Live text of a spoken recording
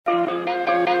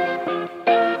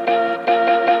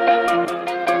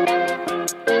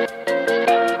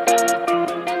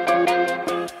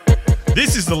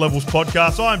Levels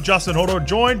podcast. I'm Justin Hodder,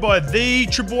 joined by the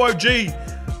Triple OG,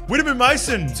 Whitman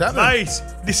Mason. What's happening? Mate,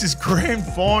 this is grand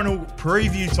final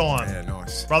preview time. Yeah,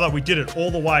 nice. Brother, we did it all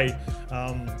the way.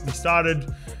 We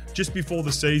started just before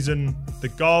the season. The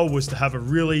goal was to have a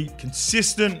really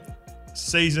consistent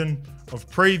season of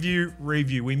preview,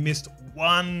 review. We missed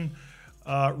one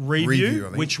review,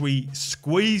 which we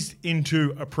squeezed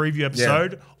into a preview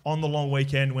episode on the long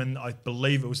weekend when I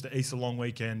believe it was the Easter long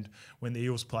weekend when the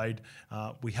Eels played.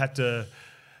 We had to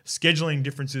scheduling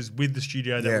differences with the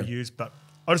studio that we used, but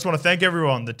I just want to thank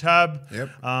everyone, the Tab,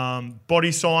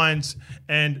 Body Science,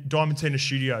 and Diamantina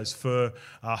Studios for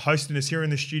hosting us here in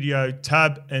the studio.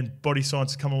 Tab and Body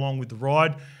Science have come along with the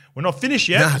ride. We're not finished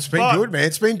yet. No, it's been good, man.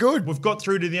 It's been good. We've got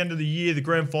through to the end of the year, the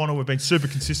grand final. We've been super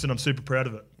consistent. I'm super proud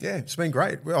of it. Yeah, it's been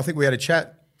great. Well, I think we had a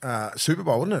chat Super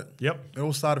Bowl, wasn't it? Yep. It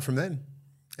all started from then.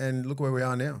 And look where we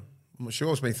are now. I'm not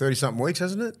sure. It's been 30-something weeks,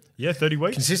 hasn't it? Yeah, 30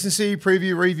 weeks. Consistency,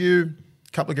 preview, review,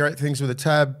 a couple of great things with the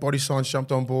Tab. Body Science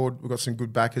jumped on board. We've got some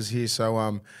good backers here.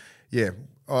 So,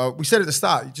 we said at the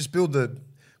start, you just build the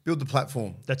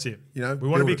platform. That's it. You know, we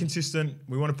want to be consistent.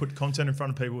 We want to put content in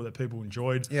front of people that people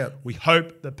enjoyed. Yeah. We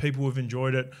hope that people have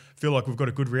enjoyed it. Feel like we've got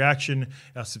a good reaction.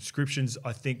 Our subscriptions,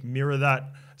 I think, mirror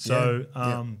that. So,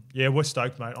 we're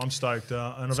stoked, mate. I'm stoked.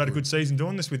 And I've had a good season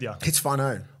doing this with you. It's fun,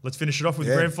 eh? Let's finish it off with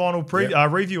grand final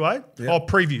review, eh? Yeah. Oh,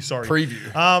 preview, sorry.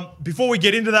 Preview. Before we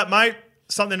get into that, mate,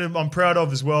 something that I'm proud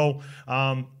of as well,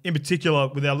 in particular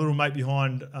with our little mate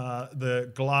behind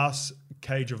the glass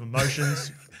cage of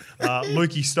emotions,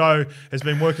 Lukey Stowe has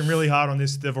been working really hard on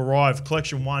this. They've arrived.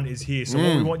 Collection 1 is here. So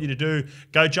what we want you to do,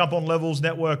 go jump on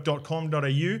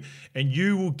levelsnetwork.com.au and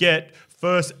you will get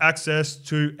first access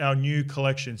to our new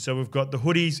collection. So we've got the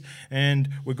hoodies and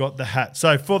we've got the hats.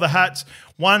 So for the hats,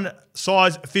 one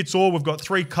size fits all. We've got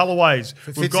 3 colorways.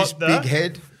 We've got the big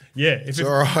head. Yeah, if it's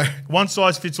all right. One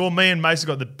size fits all. Me and Mace have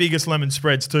got the biggest lemon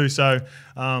spreads too. So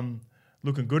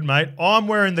looking good, mate. I'm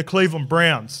wearing the Cleveland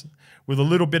Browns with a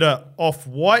little bit of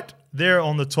off-white there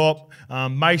on the top.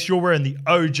 Mace, you're wearing the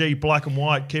OG black and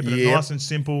white, keeping it nice and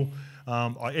simple.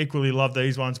 I equally love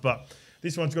these ones, but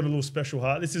this one's got a little special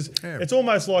heart. It's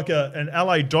almost like an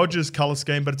LA Dodgers colour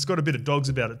scheme, but it's got a bit of dogs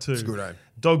about it too. It's good, eh?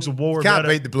 Dogs of war about it. Can't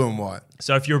beat the blue and white.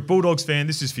 So if you're a Bulldogs fan,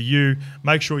 this is for you.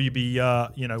 Make sure you be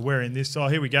wearing this. Oh,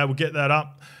 here we go. We'll get that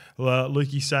up.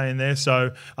 Lukey's saying there.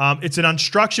 So it's an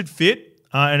unstructured fit,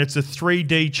 and it's a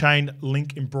 3D chain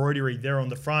link embroidery there on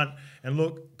the front. And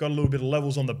look, got a little bit of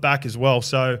levels on the back as well.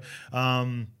 So,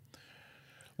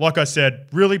 like I said,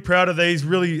 really proud of these,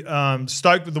 really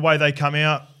stoked with the way they come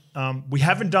out. We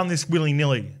haven't done this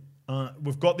willy-nilly.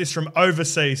 We've got this from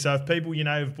overseas. So if people,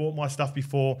 have bought my stuff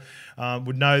before,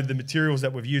 would know the materials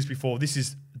that we've used before. This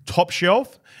is top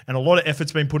shelf, and a lot of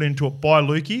effort's been put into it by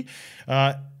Lukey.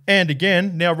 And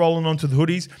again, now rolling onto the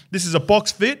hoodies. This is a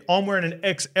box fit. I'm wearing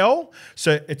an XL,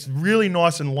 so it's really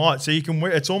nice and light. So you can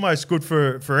wear. It's almost good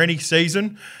for any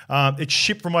season. It's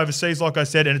shipped from overseas, like I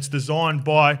said, and it's designed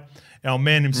by our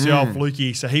man himself,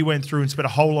 Lukey. So he went through and spent a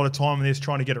whole lot of time on this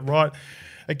trying to get it right.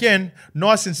 Again,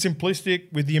 nice and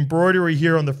simplistic with the embroidery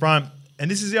here on the front. And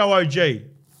this is our OG.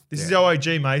 This is our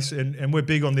OG, Mace, and we're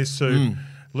big on this too.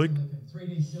 Luke,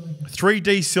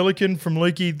 3D silicon from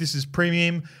Lukey. This is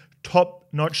premium,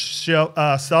 top-notch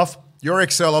stuff. You're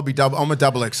XL, I'll be double. I'm a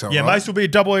double XL. Yeah, right? Mace will be a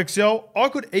double XL. I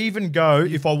could even go,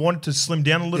 if I wanted to slim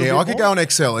down a little bit Yeah, I could more, go an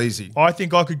XL easy. I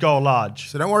think I could go a large.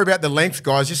 So don't worry about the length,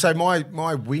 guys. Just say my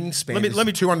wingspan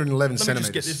is 211 centimetres. Let me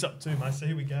just get this up too, mate. So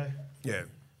here we go. Yeah.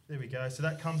 There we go. So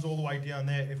that comes all the way down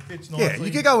there. It fits nicely. Yeah, you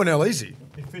could go an L easy.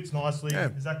 It fits nicely. Yeah.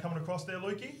 Is that coming across there,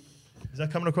 Lukey?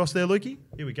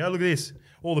 Here we go. Look at this.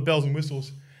 All the bells and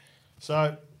whistles.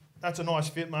 So that's a nice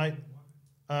fit, mate.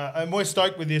 And we're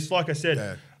stoked with this. Like I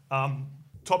said,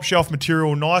 top shelf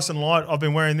material, nice and light. I've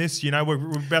been wearing this.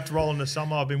 We're about to roll into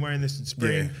summer. I've been wearing this in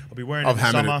spring. Yeah. I'll be wearing it in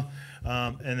summer.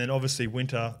 And then obviously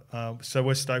winter. So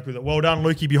we're stoked with it. Well done,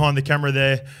 Lukey, behind the camera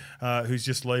there, who's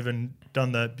just leaving,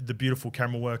 done the beautiful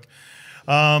camera work.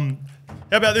 How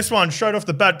about this one? Straight off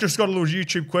the bat, just got a little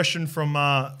YouTube question from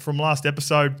last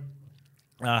episode.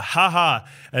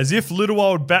 As if little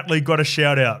old Batley got a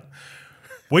shout out.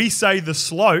 We say the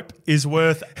slope is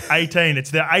worth 18.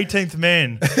 It's their 18th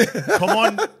man. Come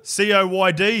on,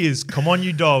 COYD is come on,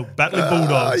 you dog. Batley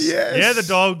Bulldogs. Yes. Yeah, the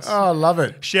dogs. Oh, I love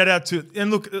it. Shout out to,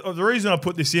 and look, the reason I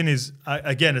put this in is,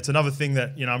 again, it's another thing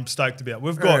that, I'm stoked about.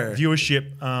 We've got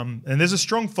viewership, and there's a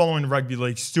strong following in rugby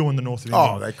league still in the north of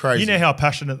England. Oh, they're crazy. You know how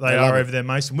passionate they are over there,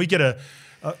 Mason. We get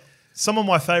some of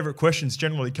my favourite questions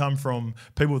generally come from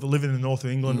people that live in the north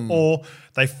of England or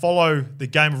they follow the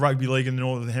game of rugby league in the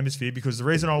northern hemisphere, because the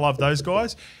reason I love those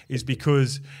guys is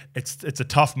because it's a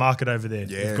tough market over there.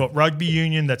 Yeah. They've got rugby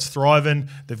union that's thriving.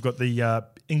 They've got the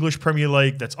English Premier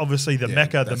League that's obviously the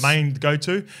mecca, the main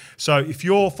go-to. So if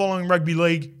you're following rugby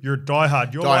league, you're a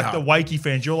diehard. You're like the Wakey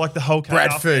fans. You're like the Hull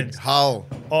Bradford, fans. Hull.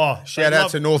 Oh, Shout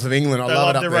out to north of England. I love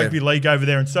it up their there. rugby league over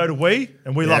there, and so do we.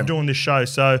 And we love doing this show.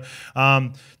 So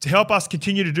to help us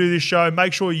continue to do this show,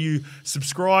 make sure you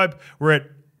subscribe. We're at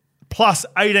plus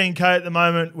 18K at the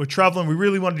moment. We're traveling. We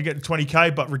really wanted to get to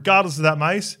 20K, but regardless of that,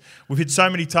 Mace, we've hit so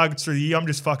many targets through the year. I'm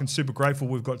just fucking super grateful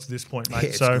we've got to this point, mate. Yeah,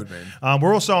 it's good, man.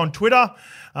 We're also on Twitter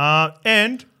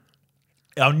and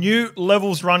our new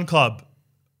Levels Run Club,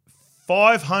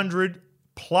 500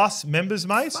 plus members,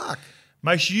 mate. Fuck.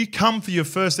 Make sure you come for your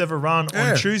first ever run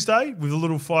on Tuesday with a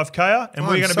little 5K, and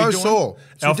we're going to be doing sore.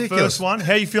 It's our ridiculous. first one.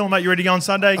 How you feeling, mate? You ready to go on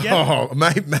Sunday again? Oh,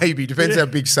 maybe. Depends how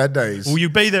big Saturday is. Well, you'll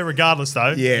be there regardless,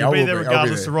 though. Yeah, you'll be I'll there be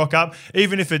regardless there. to rock up,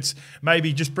 even if it's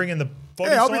maybe just bringing the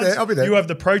body I'll be size. there. I'll be there. You have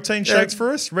the protein shakes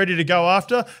for us, ready to go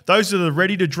after. Those are the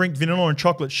ready-to-drink vanilla and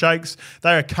chocolate shakes.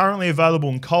 They are currently available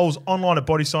in Coles, online at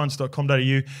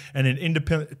bodyscience.com.au, and in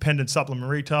independent supplement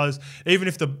retailers. Even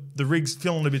if the rig's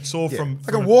feeling a bit sore from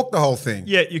I can walk the whole thing.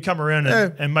 Yeah, you come around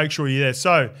and make sure you're there.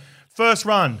 So, first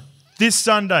run this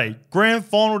Sunday, grand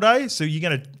final day. So you're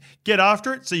going to get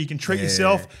after it so you can treat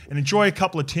yourself and enjoy a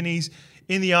couple of tinnies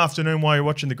in the afternoon while you're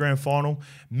watching the grand final.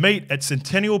 Meet at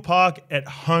Centennial Park at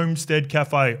Homestead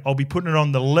Cafe. I'll be putting it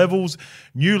on the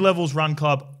New Levels Run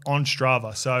Club on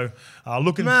Strava. So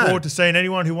looking forward to seeing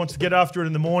anyone who wants to get after it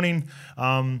in the morning.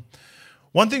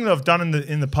 One thing that I've done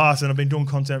in the past, and I've been doing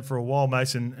content for a while,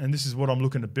 Mason, and this is what I'm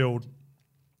looking to build,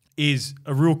 is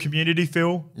a real community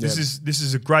feel. This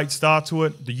is a great start to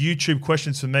it. The YouTube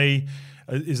questions for me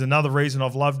is another reason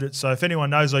I've loved it. So if anyone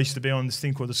knows, I used to be on this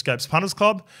thing called the Scapes Punters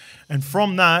Club, and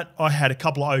from that I had a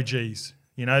couple of OGs.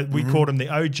 You know, we called them the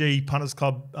OG Punters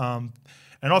Club,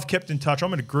 and I've kept in touch.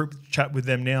 I'm in a group chat with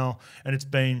them now, and it's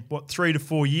been, 3 to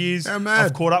 4 years. Oh, man.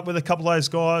 I've caught up with a couple of those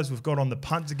guys. We've got on the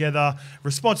punt together,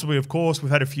 responsibly, of course.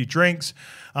 We've had a few drinks,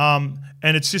 and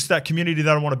it's just that community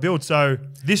that I want to build. So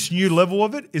this new level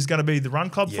of it is going to be the Run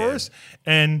Club for us,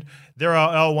 and there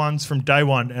are our ones from day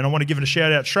one. And I want to give it a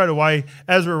shout out straight away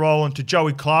as we're rolling to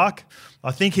Joey Clark.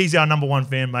 I think he's our number one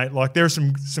fan, mate. Like, there are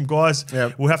some guys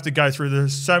we'll have to go through.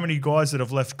 There's so many guys that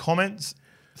have left comments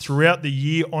throughout the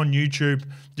year on YouTube,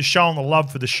 just showing the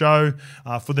love for the show,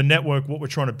 for the network, what we're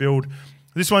trying to build.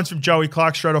 This one's from Joey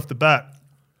Clark straight off the bat.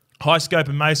 Hi, Scope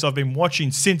and Mace. I've been watching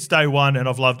since day one, and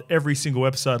I've loved every single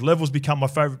episode. Level's become my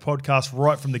favourite podcast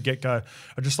right from the get-go.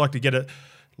 I'd just like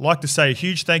to say a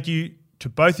huge thank you to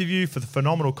both of you for the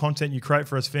phenomenal content you create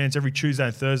for us fans every Tuesday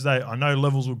and Thursday. I know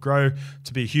Levels will grow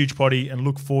to be a huge potty, and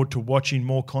look forward to watching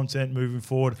more content moving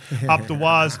forward. Up the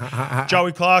wires.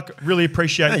 Joey Clark, really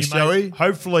appreciate Thanks, you, mate. Joey.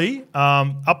 Hopefully,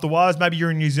 up the wires, maybe you're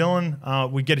in New Zealand.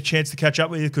 We get a chance to catch up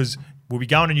with you, because we'll be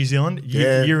going to New Zealand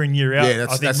year in, year out. Yeah, I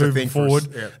think that's moving forward,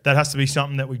 that has to be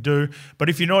something that we do. But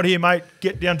if you're not here, mate,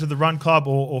 get down to the Run Club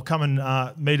or come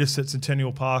and meet us at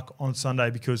Centennial Park on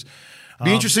Sunday, because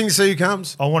be interesting to see who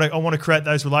comes. I want to create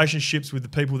those relationships with the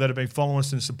people that have been following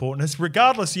us and supporting us.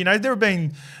 Regardless, there have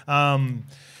been,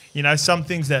 some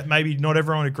things that maybe not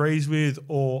everyone agrees with,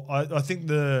 or I think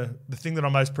the thing that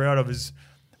I'm most proud of is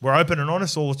we're open and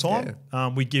honest all the time.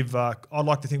 Yeah. I'd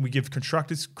like to think we give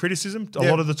constructive criticism a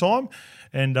lot of the time,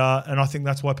 and I think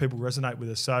that's why people resonate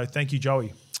with us. So thank you,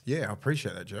 Joey. Yeah, I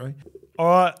appreciate that, Joey. All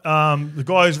right, the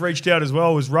guy who's reached out as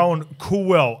well was Rowan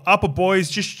Coolwell. Upper boys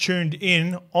just tuned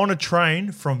in on a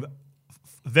train from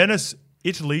Venice,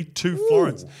 Italy to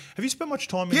Florence. Have you spent much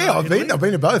time in Italy? I've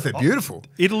been to both. They're beautiful.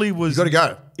 Italy was... You got to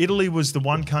go. Italy was the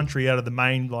one country out of the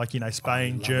main,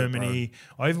 Spain, Germany.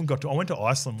 I went to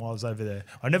Iceland while I was over there.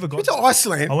 I never got... You went to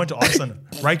Iceland? I went to Iceland.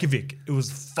 Reykjavik. It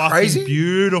was fucking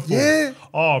beautiful. Yeah.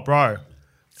 Oh, bro.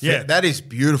 Yeah, that is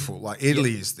beautiful. Like,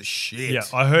 Italy is the shit. Yeah,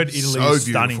 I heard Italy is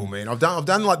stunning. Beautiful, man. I've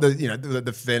done like the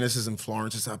the Venices and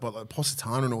Florence and stuff, but like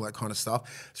Positano and all that kind of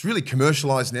stuff. It's really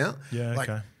commercialized now. Yeah, like,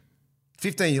 okay.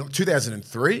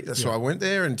 2003. That's why I went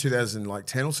there, in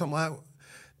 2010 or something like that.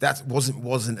 That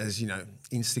wasn't as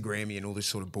Instagrammy and all this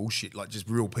sort of bullshit. Like, just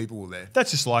real people were there.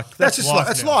 That's life. That's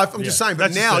life. I'm just saying.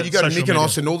 But now you go to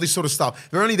Mykonos and all this sort of stuff.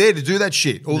 They're only there to do that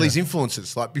shit. All these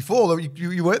influencers. Like, before,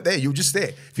 you weren't there. You were just there.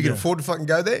 If you can afford to fucking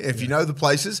go there, if you know the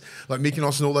places like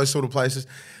Mykonos and all those sort of places,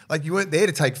 like, you weren't there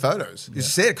to take photos. You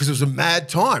just there because it was a mad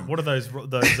time. What are those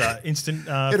instant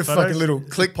Had a photos? fucking little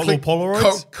click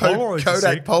Polaroids.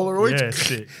 Kodak Polaroids. Yeah,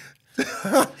 sick.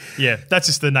 Yeah, that's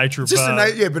just the nature of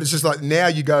but it's just like now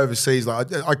you go overseas.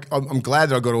 Like, I'm glad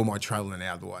that I got all my traveling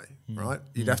out of the way. right?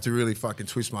 You'd have to really fucking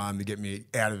twist my arm to get me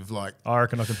out of like. I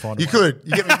reckon I can find it. You could.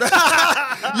 You get me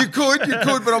back. You could.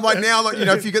 But I'm like now, like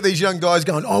if you get these young guys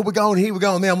going, oh, we're going here, we're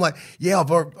going there. I'm like, yeah,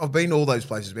 I've been to all those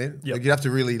places, man. Yep. Like, you'd have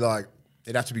to really like.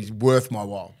 It'd have to be worth my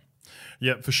while.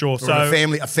 Yeah, for sure. Or so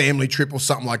a family trip or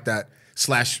something like that.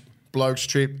 / blokes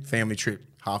trip, family trip.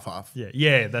 Half.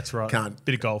 Yeah, that's right.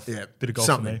 Bit of golf. Yeah. Bit of golf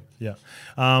for me. Yeah.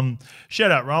 Shout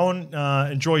out, Rowan.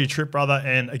 Enjoy your trip, brother.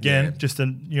 And again, just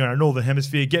in Northern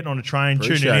Hemisphere, getting on a train,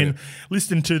 tuning in,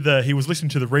 he was listening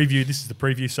to the review. This is the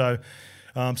preview, so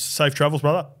safe travels,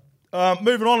 brother.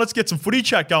 Moving on, let's get some footy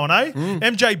chat going, eh?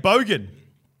 MJ Bogan.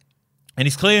 And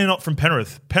he's clearly not from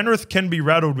Penrith. Penrith can be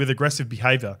rattled with aggressive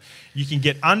behaviour. You can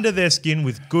get under their skin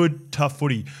with good, tough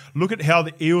footy. Look at how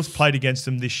the Eels played against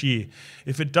them this year.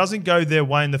 If it doesn't go their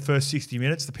way in the first 60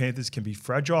 minutes, the Panthers can be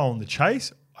fragile in the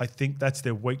chase. I think that's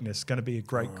their weakness. It's going to be a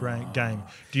great game.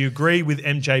 Do you agree with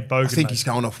MJ Bogan? I think he's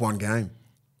going off one game.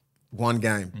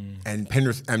 And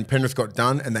Penrith got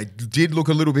done, and they did look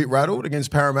a little bit rattled against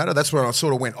Parramatta. That's where I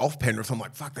sort of went off Penrith. I'm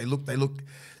like, fuck, they look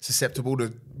susceptible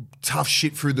to tough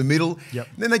shit through the middle. Yep.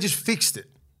 And then they just fixed it.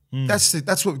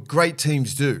 That's what great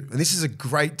teams do. And this is a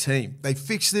great team. They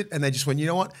fixed it, and they just went, you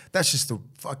know what? That's just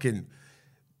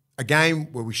a game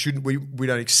where we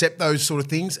don't accept those sort of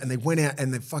things, and they went out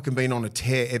and they've fucking been on a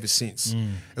tear ever since.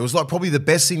 It was like probably the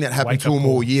best thing that happened to them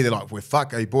all year. They're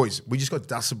like, hey boys, we just got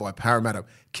dusted by Parramatta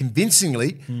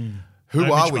convincingly.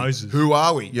 Who are we? Moses. Who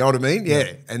are we? You know what I mean?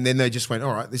 Yeah. And then they just went,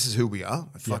 all right, this is who we are.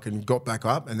 Fucking got back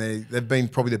up, and they've been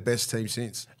probably the best team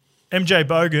since. MJ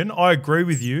Bogan, I agree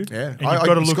with you. Yeah, and you've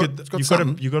got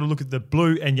to look at the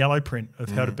blue and yellow print of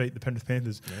how to beat the Penrith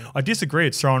Panthers. Yeah. I disagree.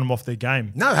 It's throwing them off their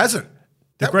game. No, it hasn't.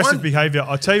 Aggressive behaviour.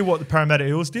 I'll tell you what the Parramatta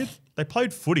Eels did. They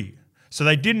played footy. So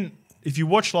they didn't – if you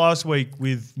watched last week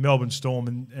with Melbourne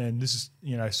Storm, and this is,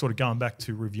 sort of going back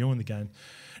to reviewing the game,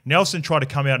 Nelson tried to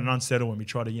come out and unsettle him. He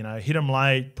tried to, hit him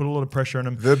late, put a lot of pressure on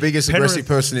him. The biggest aggressive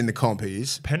person in the comp he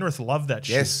is. Penrith love that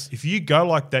shit. Yes. If you go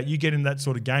like that, you get in that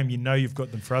sort of game, you've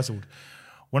got them frazzled.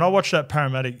 When I watched that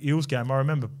Parramatta Eels game, I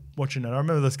remember watching it. I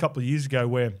remember this a couple of years ago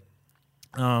where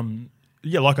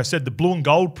like I said, the blue and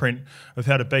gold print of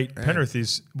how to beat Penrith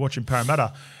is watching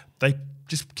Parramatta. They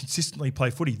just consistently play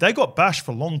footy. They got bashed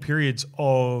for long periods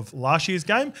of last year's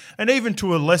game, and even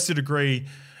to a lesser degree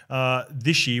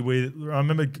this year. I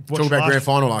remember watching talking about grand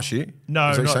final last year.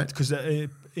 No, not because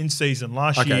in season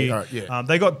last year, right, yeah.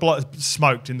 they got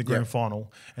smoked in the grand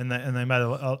final, and they made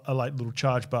a late little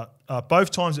charge. But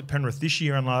both times at Penrith this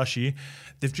year and last year,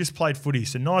 they've just played footy.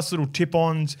 So nice little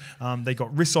tip-ons. They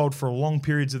got rissoled for long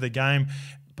periods of the game,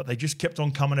 but they just kept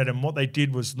on coming at him. What they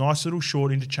did was nice little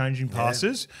short interchanging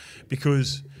passes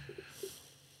because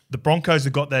the Broncos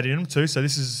have got that in them too. So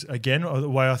this is, again, the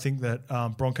way I think that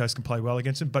Broncos can play well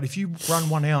against them. But if you run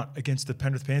one out against the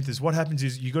Penrith Panthers, what happens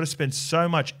is you've got to spend so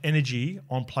much energy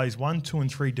on plays 1, 2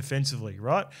 and 3 defensively,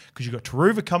 right? Because you've got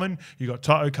Taruva coming, you've got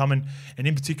Toto coming, and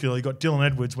in particular, you've got Dylan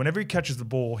Edwards. Whenever he catches the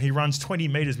ball, he runs 20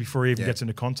 metres before he even gets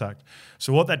into contact.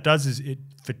 So what that does is it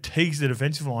fatigues the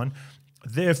defensive line.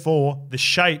 Therefore, the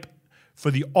shape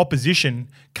for the opposition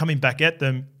coming back at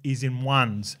them is in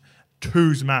 1s.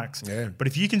 2s max. Yeah. But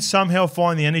if you can somehow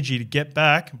find the energy to get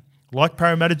back, like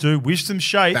Parramatta do, with some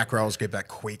shape. Back rolls get back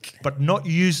quick. But not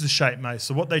use the shape, mate.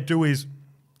 So what they do is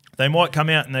they might come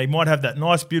out and they might have that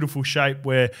nice, beautiful shape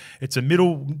where it's a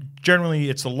middle, generally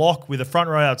it's a lock with a front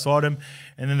row outside him,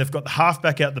 and then they've got the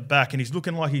halfback out the back, and he's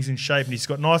looking like he's in shape, and he's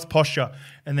got nice posture,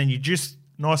 and then you just,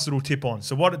 nice little tip on.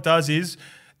 So what it does is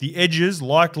the edges,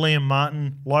 like Liam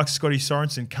Martin, like Scotty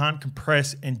Sorensen, can't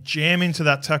compress and jam into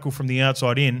that tackle from the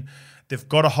outside in. They've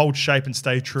got to hold shape and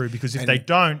stay true, because if they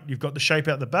don't, you've got the shape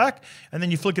out the back, and then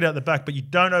you flick it out the back, but you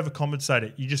don't overcompensate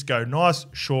it. You just go nice,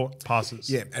 short passes.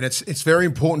 Yeah, and it's very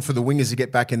important for the wingers to get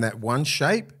back in that one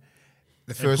shape.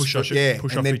 The first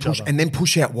and then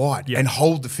push out wide and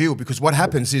hold the field, because what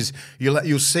happens is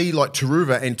you'll see like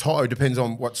Taruva and Toto, depends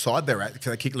on what side they're at, if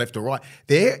they kick left or right,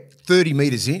 they're 30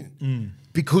 metres in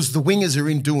because the wingers are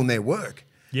in doing their work.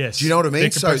 Yes. Do you know what I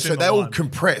mean? So they all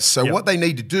compress. So what they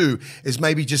need to do is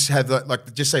maybe just have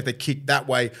just say if they kick that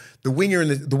way, the winger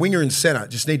and centre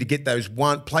just need to get those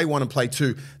play 1 and play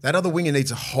 2. That other winger needs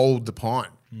to hold the pine.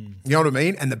 You know what I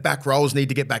mean? And the back rows need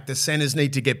to get back. The centres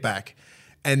need to get back.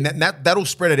 And that'll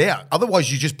spread it out.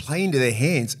 Otherwise, you just play into their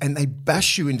hands and they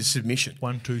bash you into submission.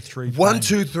 1, 2, 3. 1,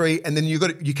 2, 3, and then you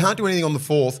can't do anything on the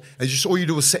fourth. And just all you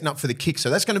do is setting up for the kick.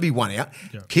 So that's going to be 1 out.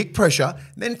 Yeah. Kick pressure.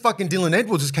 Then fucking Dylan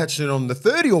Edwards is catching it on the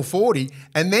 30 or 40,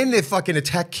 and then their fucking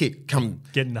attack kick come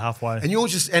getting halfway. And you're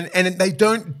just and they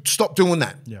don't stop doing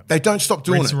that. Yeah. They don't stop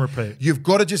doing Rinse it. And repeat. You've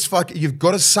got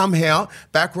to somehow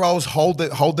back rolls hold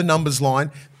the numbers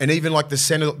line. And even like the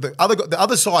center, the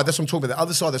other side, that's what I'm talking about. The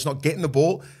other side that's not getting the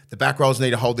ball, the back rows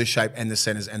need to hold their shape, and the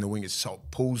centers and the wingers. So it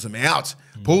pulls them out.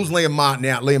 Pulls Liam Martin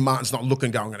out. Liam Martin's not looking,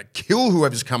 going, I'm going to kill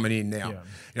whoever's coming in now.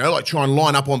 Yeah. Like try and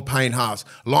line up on Payne Haas,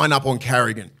 line up on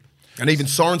Carrigan. And even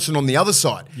Sorensen on the other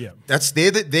side. Yeah. They're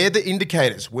the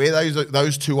indicators. Where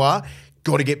those two are,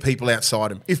 got to get people outside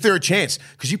them. If they're a chance.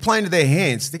 Because you play into their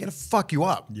hands, they're going to fuck you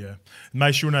up. Yeah.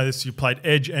 Mace, you'll know this. You played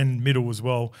edge and middle as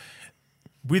well.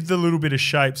 With the little bit of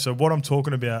shape, so what I'm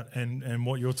talking about and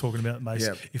what you're talking about, Mace,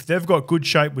 if they've got good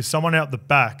shape with someone out the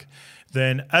back,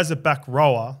 then as a back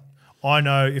rower, I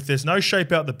know if there's no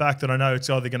shape out the back, then I know it's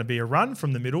either going to be a run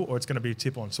from the middle or it's going to be a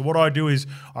tip on. So what I do is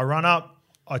I run up,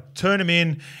 I turn him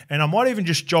in, and I might even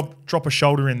just drop a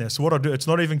shoulder in there. So what I do, it's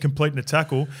not even completing a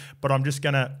tackle, but I'm just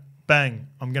going to bang.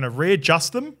 I'm going to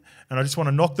readjust them, and I just want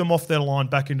to knock them off their line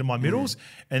back into my middles,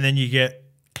 and then you get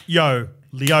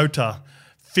Leota,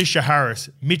 Fisher Harris,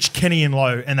 Mitch Kenny and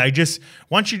Lowe, and they just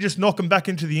once you just knock them back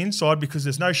into the inside because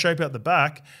there's no shape out the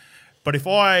back. But if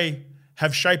I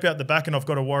have shape out the back and I've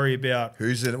got to worry about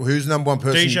who's the number one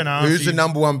person, who's the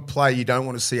number one player you don't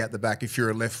want to see out the back if you're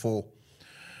a left full?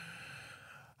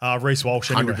 Reece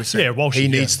Walsh, anyway. 100%. Yeah, Walsh. He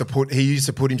needs to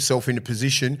put himself in a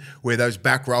position where those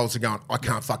back rolls are going, I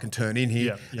can't fucking turn in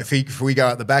here. Yeah. If we go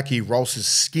out the back here, Rolls is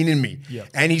skinning me. Yeah.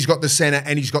 And he's got the centre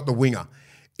and he's got the winger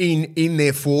in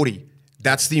their 40.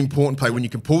 That's the important play. When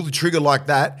you can pull the trigger like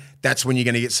that, that's when you're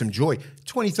going to get some joy.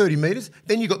 20, 30 metres.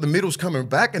 Then you've got the middles coming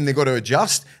back and they've got to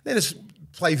adjust. Then it's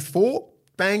play 4,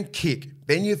 bang, kick.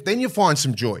 Then you find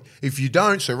some joy. If you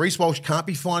don't, so Reece Walsh can't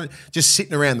be fine just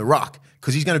sitting around the ruck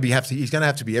because he's going to have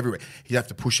to be everywhere. He'd have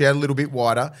to push out a little bit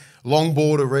wider. Long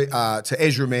ball to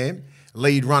Ezra Mann,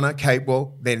 lead runner,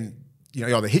 Capewell, then you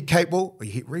either hit Capewell or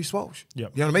you hit Reece Walsh.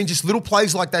 Yep. You know what I mean? Just little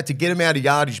plays like that to get him out of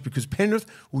yardage because Penrith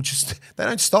they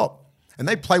don't stop. And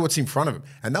they play what's in front of them.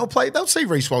 And they'll see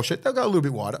Reece Walsh, they'll go a little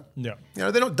bit wider. Yeah.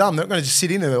 They're not dumb. They're not going to just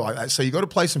sit in there like that. So you've got to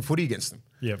play some footy against them.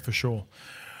 Yeah, for sure.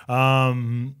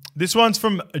 This one's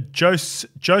from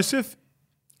Joseph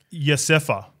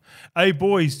Yosefa. Hey,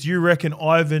 boys, do you reckon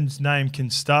Ivan's name can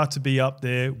start to be up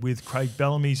there with Craig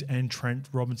Bellamy's and Trent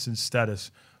Robinson's status?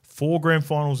 4 grand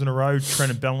finals in a row.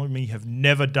 Trent and Bellamy have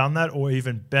never done that, or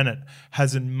even Bennett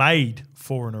hasn't made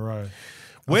 4 in a row.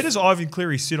 Where does Ivan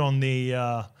Cleary sit on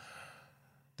the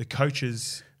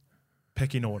coaches'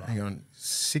 pecking order? Hang on.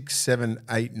 6, 7,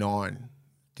 8, 9.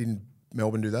 Didn't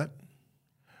Melbourne do that?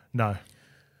 No.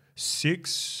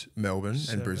 6. Melbourne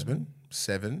 7. And Brisbane.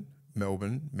 7.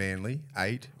 Melbourne, Manly.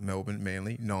 8. Melbourne,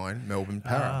 Manly. 9. Melbourne,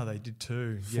 Para. They did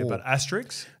too. 4. Yeah, but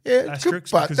asterisks? Yeah,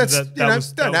 asterisks. But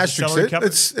that's, don't asterisk it.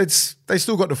 It's they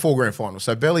still got the 4 grand finals.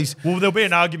 So Belly's... Well, there'll be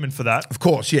an argument for that. Of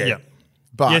course, yeah.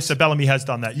 But yes, so Bellamy has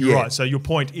done that. You're right. So your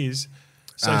point is...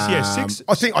 So, 6...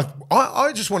 I think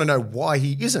I just want to know why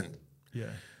he isn't. Yeah.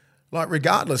 Like,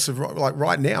 regardless of, like,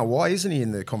 right now, why isn't he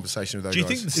in the conversation with those guys?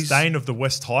 Do you think the stain of the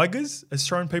West Tigers has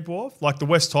thrown people off? Like, the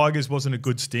West Tigers wasn't a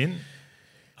good stint.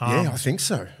 Yeah, I think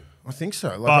so. Like,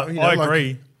 but I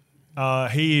agree.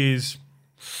 He is...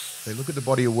 They look at the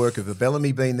body of work of the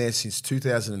Bellamy being there since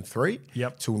 2003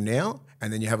 till now,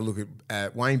 and then you have a look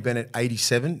at Wayne Bennett,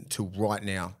 87 till right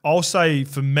now. I'll say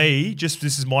for me, this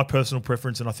is my personal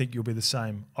preference, and I think you'll be the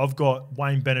same. I've got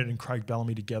Wayne Bennett and Craig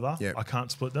Bellamy together. Yep. I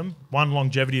can't split them. One,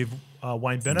 longevity of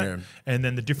Wayne Bennett, and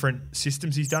then the different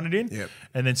systems he's done it in. Yep.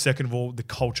 And then second of all, the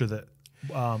culture that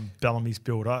Bellamy's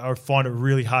built. I find it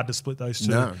really hard to split those two.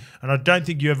 No. And I don't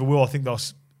think you ever will. I think they'll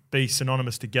be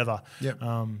synonymous together. Yep.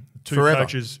 Two Forever.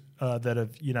 Coaches that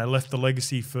have left the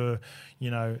legacy for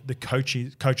the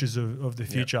coaches of the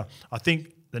future. Yep. I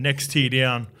think the next tier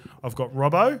down, I've got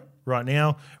Robbo right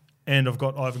now, and I've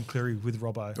got Ivan Cleary with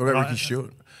Robbo. What about Ricky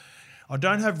Stewart? I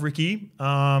don't have Ricky.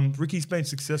 Ricky's been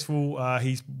successful.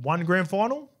 He's won grand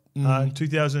final in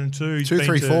 2002. 2,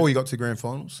 3, 4. He got to grand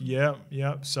finals. Yeah.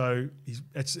 So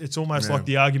it's almost like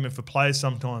the argument for players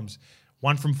sometimes.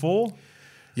 1 from 4.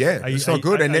 Yeah, it's not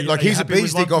good. And he's a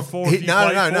beastie off. No.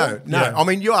 Yeah. I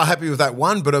mean, you are happy with that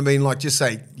one, but I mean, like, just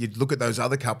say you'd look at those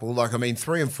other couple. Like, I mean,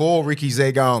 3 and 4, Ricky's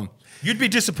there going, You'd be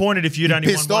disappointed if you'd only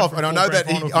pissed won off, and I know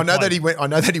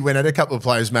that he went at a couple of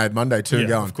players Mad Monday too.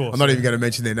 Yeah, of course, I'm not even going to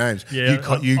mention their names.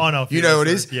 Yeah, you know what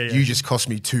it is. Yeah. You just cost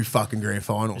me 2 fucking grand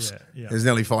finals. Yeah. There's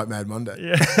nearly fight Mad Monday.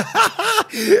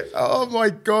 Yeah. Oh my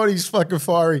God, he's fucking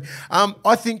fiery.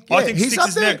 I think he's up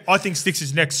there. I think Sticks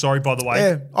is next. Sorry, by the way.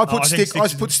 Yeah, I put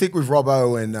Stick with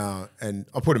Robbo and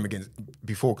I put him against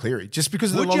before Cleary just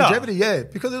because of the longevity. Yeah,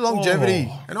 because of the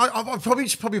longevity, and I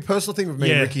probably a personal thing with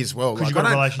me and Ricky as well. Like,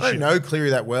 I don't know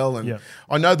Cleary that well, and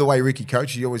I know the way Ricky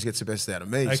coaches. He always gets the best out of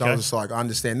me. Okay. So I was just like, I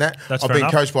understand that. I've been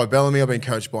coached by Bellamy. I've been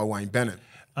coached by Wayne Bennett.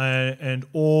 And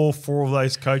all 4 of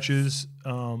those coaches,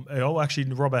 actually,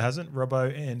 Robbo hasn't.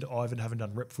 Robbo and Ivan haven't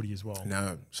done rep footy as well.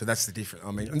 No, so that's the difference.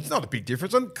 I mean, it's not a big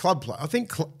difference on club play. I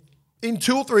think in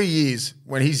 2 or 3 years,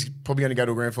 when he's probably going to go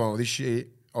to a grand final this year,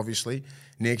 obviously,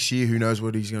 next year, who knows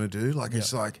what he's going to do? Like,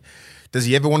 it's like, does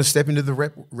he ever want to step into the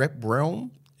rep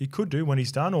realm? He could do when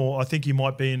he's done, or I think he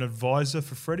might be an advisor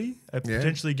for Freddie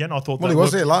potentially again. I thought. Well, he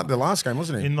was there the last game,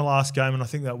 wasn't he? In the last game, and I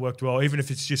think that worked well. Even if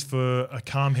it's just for a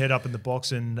calm head up in the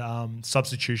box and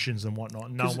substitutions and whatnot.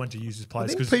 No one went to use his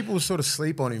players. I think people sort of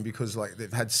sleep on him because like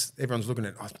everyone's looking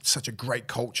at such a great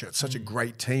culture, it's such a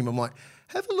great team. I'm like,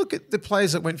 have a look at the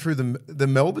players that went through the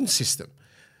Melbourne system.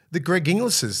 The Greg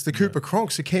Inglis's, the Cooper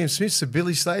Cronks, the Cam Smiths, the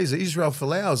Billy Stays, the Israel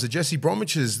Folau's, the Jesse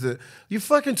Bromwiches, you're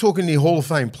fucking talking the Hall of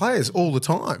Fame players all the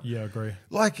time. Yeah, I agree.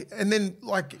 Like, and then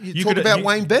like you talk about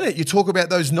Wayne Bennett, you talk about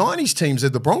those 90s teams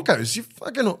of the Broncos, you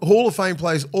fucking Hall of Fame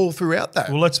players all throughout that.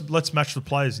 Well, let's match the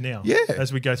players now. Yeah.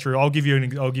 As we go through, I'll give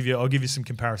you some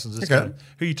comparisons. Let's go.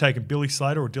 Who are you taking, Billy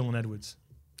Slater or Dylan Edwards?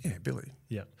 Yeah, Billy.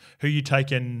 Yeah. Who you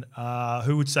taking?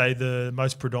 Who would say the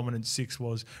most predominant 6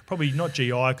 was? Probably not GI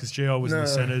because GI was in the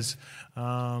centres.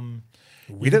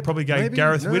 You could probably go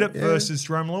Gareth Widdop versus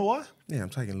Jerome Luai. Yeah, I'm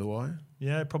taking Luai.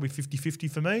 Yeah, probably 50-50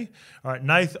 for me. All right,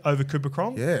 Nath over Cooper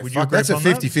Cronk. Yeah, would you agree that's a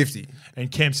 50-50. And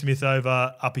Cam Smith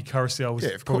over Uppy Carousel was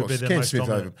probably their most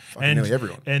dominant. Nearly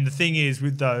everyone. And the thing is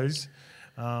with those,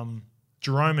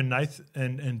 Jerome and Nath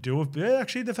and Dill,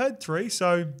 actually they've had 3,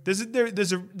 so there's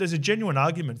a genuine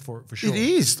argument for it for sure. It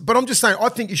is, but I'm just saying I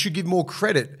think you should give more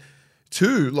credit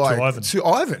to Ivan,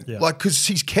 like because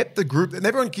he's kept the group, and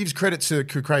everyone gives credit to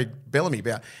Craig Bellamy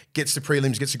about gets the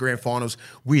prelims, gets the grand finals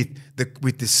with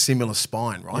this similar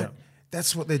spine, right? Yeah.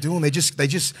 That's what they're doing. They just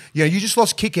you just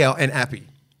lost Kickout and Appy.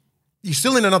 You're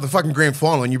still in another fucking grand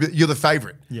final and you're the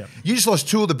favourite. Yeah. You just lost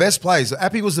 2 of the best players.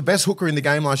 Appy was the best hooker in the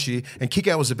game last year and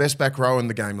Kickout was the best back row in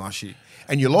the game last year.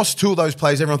 And you lost 2 of those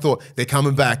players. Everyone thought they're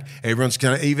coming back. Everyone's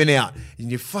going to even out.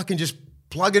 And you fucking just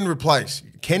plug and replace.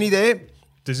 Kenny there.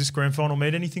 Does this grand final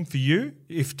mean anything for you?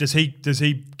 Does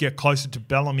he get closer to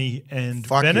Bellamy and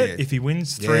Bennett if he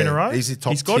wins 3 in a row? He's a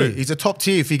top tier. He's a top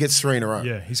tier if he gets 3 in a row.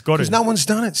 Yeah, he's got it. Because no one's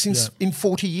done it in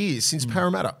 40 years since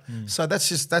Parramatta. So that's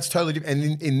totally different.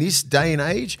 And in this day and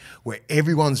age where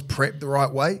everyone's prepped the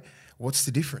right way, what's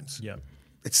the difference? Yeah.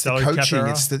 It's the coaching.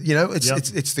 It's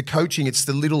the coaching.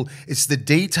 It's the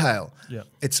detail. Yeah.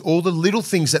 It's all the little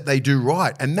things that they do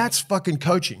right, and that's fucking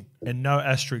coaching. And no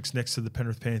asterisks next to the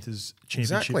Penrith Panthers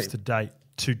championships to date.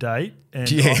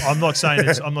 And I'm not saying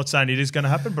it is going to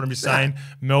happen, but I'm just saying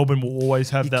Melbourne will always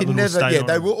have that little stay on.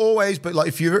 They will always. But like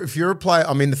if you're a player,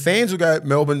 I mean, the fans will go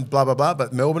Melbourne, blah blah blah.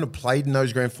 But Melbourne have played in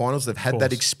those grand finals. They've had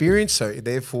that experience, so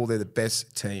therefore they're the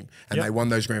best team, and they won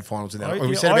those grand finals. And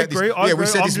we said about this. Yeah, we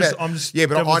said this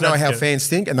about. But I know how fans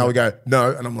think, and they'll go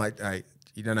no, and I'm like, hey,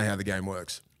 you don't know how the game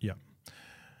works. Yeah.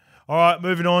 All right,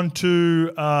 moving on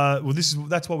to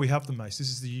that's why we have them, Mace. This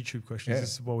is the YouTube questions. Yeah.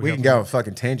 This is what we can go on a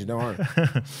fucking tangent, don't worry.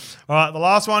 All right, the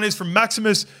last one is from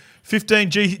Maximus 15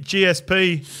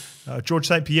 GSP, George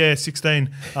St. Pierre 16.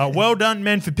 Well done,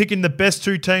 men, for picking the best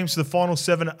 2 teams for the final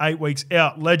 7 to 8 weeks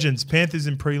out. Legends, Panthers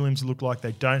and prelims look like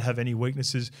they don't have any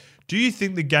weaknesses. Do you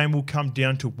think the game will come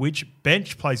down to which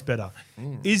bench plays better?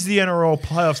 Is the NRL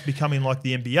playoffs becoming like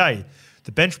the NBA?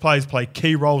 The bench players play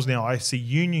key roles now. I see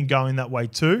Union going that way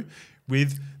too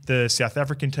with the South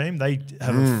African team. They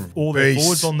have all their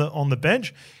forwards on the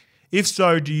bench. If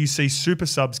so, do you see super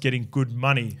subs getting good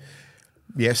money?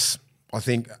 Yes, I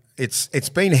think it's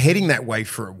been heading that way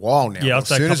for a while now. Yeah, I'd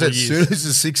say soon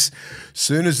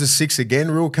as the six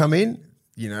again rule come in,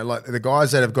 you know, like the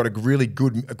guys that have got a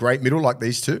great middle like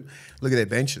these 2, look at their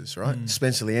benches, right?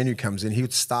 Spencer Lianu comes in, he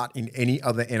would start in any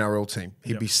other NRL team.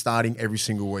 He'd be starting every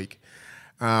single week.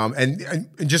 And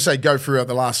just say go throughout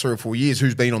the last 3 or 4 years,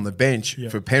 who's been on the bench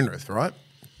for Penrith, right?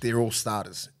 They're all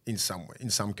starters in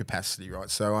some capacity, right?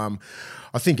 So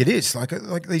I think it is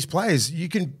like these players. You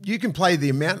can play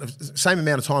the same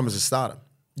amount of time as a starter,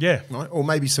 yeah, right? Or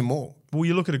maybe some more. Well,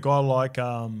 you look at a guy like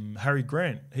Harry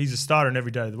Grant. He's a starter in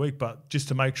every day of the week, but just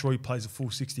to make sure he plays a full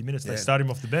 60 minutes, they start him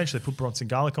off the bench. They put Bronson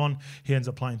Garlick on. He ends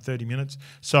up playing 30 minutes.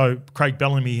 So Craig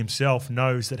Bellamy himself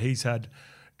knows that he's had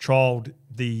trialled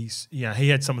these. He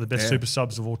had some of the best super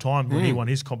subs of all time when he won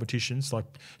his competitions, like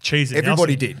Cheese and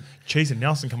Everybody Nelson. did. Cheese and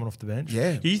Nelson coming off the bench.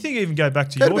 Yeah. You think even go back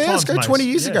to your times, go 20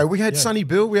 years ago. We had Sonny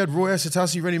Bill, we had Roy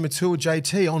Asatasi, Rennie Matua,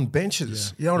 JT on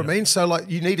benches. You know what I mean? So like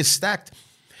you need a stacked.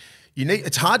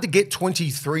 It's hard to get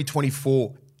 23,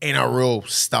 24 NRL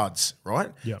studs,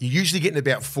 right? Yep. You're usually getting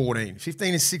about 14.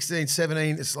 15 and 16,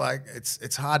 17, it's like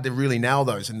it's hard to really nail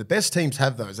those. And the best teams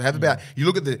have those. They have about, you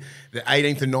look at the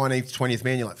 18th and 19th, 20th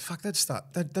man, you're like, fuck,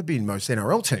 that'd be in most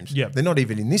NRL teams. Yep. They're not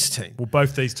even in this team. Well,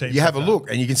 both these teams. You have a look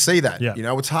and you can see that. Yep. You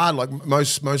know, it's hard. Like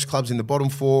most clubs in the bottom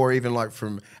four, or even like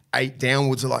from 8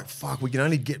 downwards are like, fuck, we can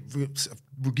only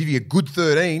we'll give you a good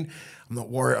 13. I'm not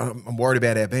worried. I'm worried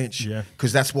about our bench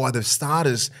because that's why the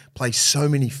starters play so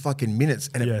many fucking minutes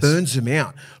and it burns them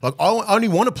out. Like I only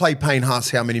want to play Payne Haas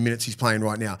how many minutes he's playing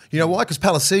right now. You know why? Because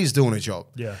Palasi's doing a job.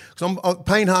 Yeah. Because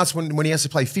Payne Haas when he has to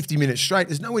play 50 minutes straight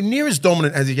is nowhere near as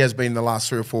dominant as he has been in the last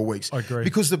 3 or 4 weeks. I agree.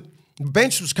 Because the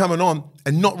bench was coming on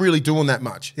and not really doing that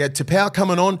much. He had Tapau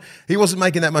coming on. He wasn't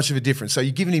making that much of a difference. So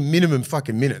you're giving him minimum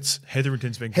fucking minutes.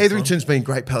 Hetherington's been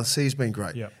great. Palasi's been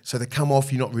great. Yep. So they come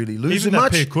off, you're not really losing even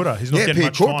much. Even Piakura, he's not getting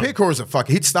much time. Piakura's a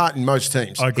fucking hit start in most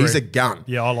teams. I agree. He's a gun.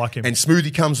 Yeah, I like him. And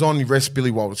Smoothie comes on, he rests Billy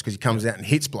Walters because he comes out and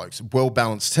hits blokes. A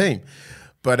well-balanced team.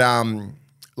 But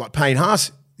like Payne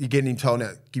Haas, you're getting him told,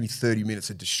 now, give me 30 minutes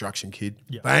of destruction, kid.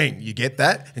 Yep. Bang, you get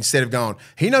that? Instead of going,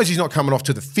 he knows he's not coming off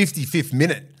to the 55th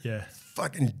minute. Yeah.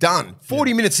 Fucking done.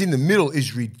 40 minutes in the middle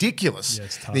is ridiculous. Yeah,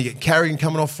 it's tough. Then you get Carrigan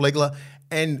coming off Flegler,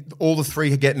 and all the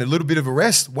three are getting a little bit of a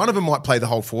rest. One of them might play the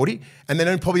whole 40, and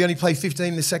then probably only play 15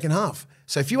 in the second half.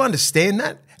 So if you understand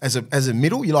that as a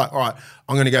middle, you're like, all right,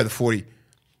 I'm going to go the 40.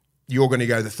 You're going to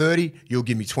go the 30. You'll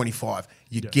give me 25.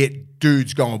 You get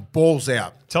dudes going balls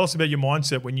out. Tell us about your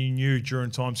mindset when you knew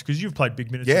during times, because you've played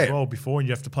big minutes as well before, and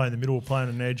you have to play in the middle or play on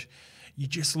an edge. You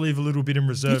just leave a little bit in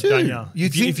reserve, don't you?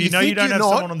 If you know you don't have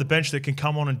someone on the bench that can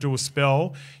come on and do a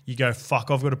spell, you go,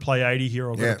 fuck, I've got to play 80 here,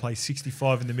 or I've got to play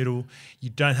 65 in the middle. You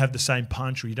don't have the same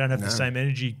punch, or you don't have the same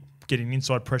energy getting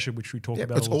inside pressure, which we talk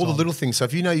about it's all the little things. So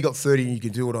if you know you got 30 and you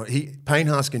can do it on, Payne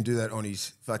Haas can do that on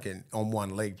his on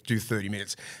one leg, do 30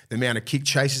 minutes. The amount of kick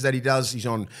chases that he does, he's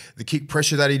on the kick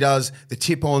pressure that he does, the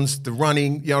tip-ons, the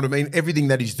running, you know what I mean? Everything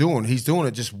that he's doing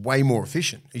it just way more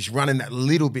efficient. He's running that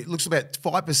little bit, looks about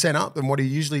 5% up than what he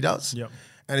usually does. Yep.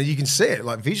 And you can see it,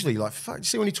 like visually, like, fuck, you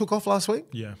see when he took off last week?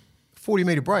 Yeah.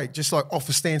 40-metre break, just like off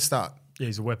a stand start. Yeah,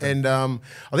 he's a weapon. And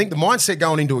I think the mindset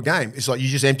going into a game is like you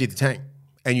just empty the tank.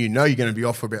 And you know you're going to be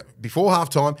off for before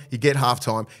halftime, you get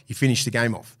halftime, you finish the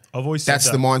game off. I've always said that's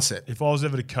the mindset. If I was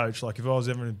ever to coach, like if I was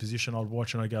ever in a position, I'd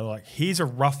watch and I'd go like, here's a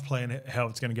rough plan how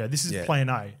it's going to go. This is plan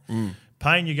A.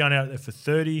 Payne, you're going out there for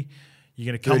 30. You're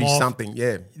going to come off. 30-something,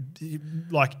 yeah.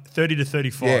 Like 30 to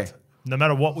 35. Yeah. No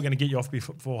matter what, we're going to get you off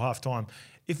before halftime.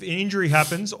 If an injury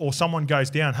happens or someone goes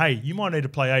down, hey, you might need to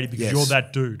play 80 because you're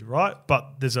that dude, right?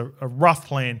 But there's a rough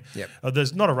plan. Yep.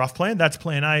 There's not a rough plan. That's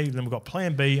plan A. Then we've got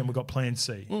plan B and we've got plan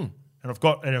C. And I've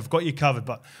got you covered.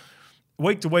 But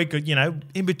week to week,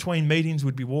 in between meetings,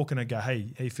 we'd be walking and go,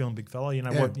 hey, how you feeling, big fella?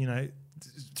 What?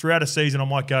 Throughout a season, I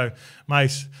might go,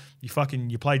 mate,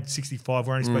 you played 65.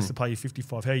 We're only supposed to play you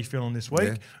 55. How are you feeling this week?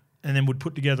 Yeah. And then we'd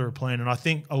put together a plan. And I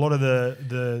think a lot of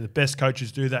the best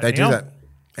coaches do that. They do that.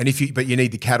 And but you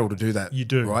need the cattle to do that. You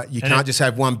do, right? You can't just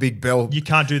have one big bell. You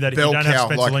can't do that if you don't have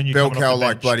Spencer Leniu bell coming cow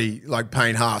off the bench. like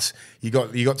Payne Haas. You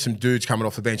got some dudes coming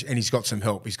off the bench, and he's got some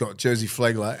help. He's got Jersey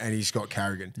Flegler and he's got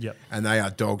Carrigan. Yep. And they are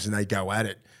dogs, and they go at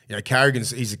it.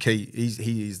 He's the key.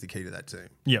 He is the key to that team.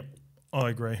 Yep, I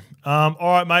agree. All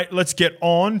right, mate. Let's get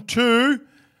on to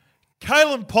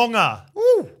Kalen Ponga,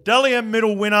 Dally M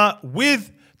middle winner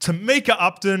with Tamika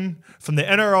Upton from the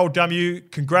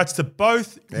NRLW. Congrats to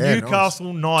both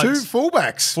Newcastle Knights. 2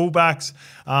 fullbacks.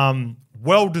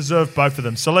 Well deserved, both of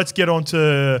them. So let's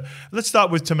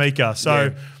start with Tamika.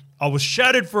 So I was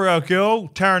shattered for our girl,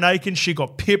 Taryn Aiken. She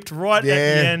got pipped right at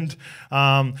the end.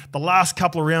 The last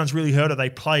couple of rounds really hurt her. They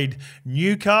played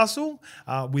Newcastle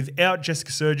without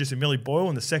Jessica Sturgis and Millie Boyle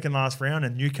in the second last round,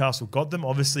 and Newcastle got them.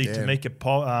 Obviously,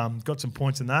 Tamika got some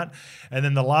points in that. And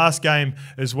then the last game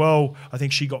as well, I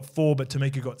think she got 4, but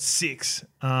Tamika got 6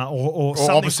 or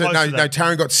something opposite. Close to that. No,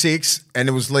 Taryn got 6, and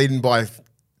it was leading by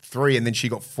 3, and then she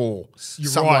got 4.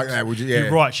 You're right. Like that, You're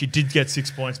right. She did get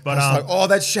 6 points. But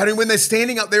that's shattering when they're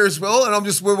standing up there as well.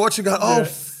 And we're watching going,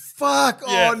 fuck,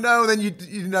 oh no. And then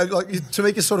you know, like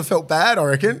Tamika sort of felt bad, I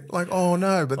reckon. Like, oh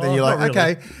no. But then you're like, really.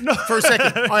 Okay. No. For a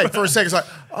second, it's like,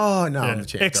 oh no, I'm the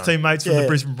champ. Ex-teammates from the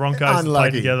Brisbane Broncos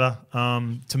played together.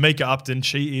 Tamika Upton,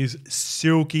 she is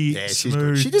silky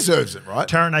smooth. She deserves it, right?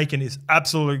 Taryn Aiken is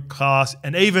absolute class.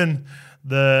 And even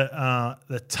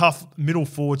the tough middle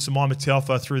forward, Samima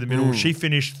Taufa through the middle. She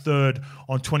finished third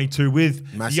on 22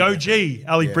 with the OG,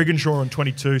 Ali Brigginshaw on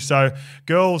 22. So,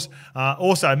 girls,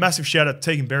 also a massive shout out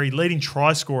to Tegan Berry, leading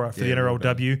try scorer for the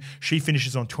NRLW. She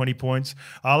finishes on 20 points.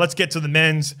 Let's get to the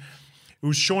men's. It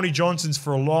was Shawnee Johnson's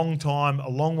for a long time, a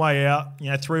long way out.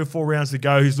 You know, 3 or 4 rounds to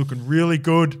go. He's looking really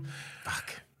good.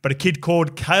 But a kid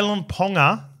called Kalen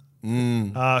Ponga,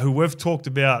 who we've talked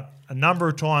about a number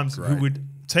of times,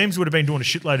 teams would have been doing a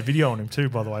shitload of video on him too,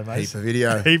 by the way, mate. Heap of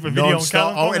video. On Kalen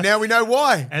Ponga. Oh, and now we know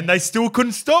why. And they still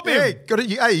couldn't stop him.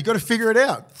 You got to figure it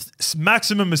out.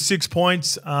 Maximum of 6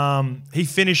 points. He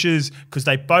finishes because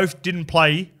they both didn't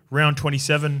play round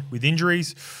 27 with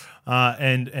injuries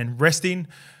and resting.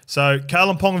 So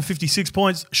Kalen Ponga 56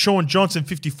 points, Sean Johnson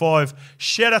 55.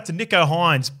 Shout out to Nico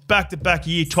Hines, back-to-back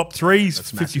year top threes,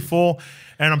 54.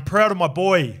 And I'm proud of my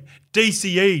boy,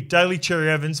 DCE, Daly Cherry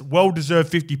Evans, well-deserved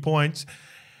 50 points.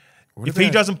 If he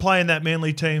doesn't play in that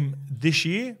Manly team this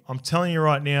year, I'm telling you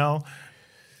right now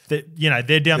that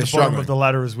they're down the bottom of the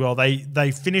ladder as well.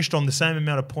 They finished on the same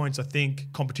amount of points, I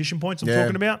think, competition points I'm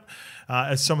talking about,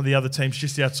 as some of the other teams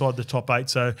just outside the top 8.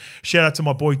 So shout out to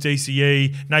my boy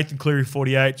DCE, Nathan Cleary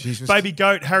 48, Jesus. Baby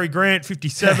Goat Harry Grant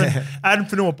 57, Adam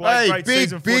Fanua-Blake great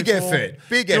season 44, big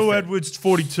effort. Bill Edwards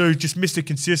 42, just Mr.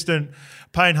 Consistent,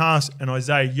 Payne Haas and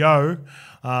Isaiah Yeo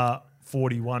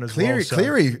 41 as well.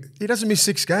 Cleary, he doesn't miss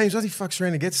 6 games. I think he fucks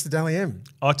around and gets the Dally M.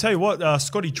 I'll tell you what,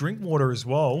 Scotty Drinkwater as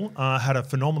well had a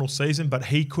phenomenal season, but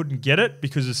he couldn't get it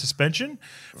because of suspension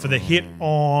for the hit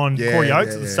on Corey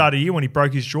Oates at the start of the year when he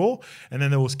broke his jaw. And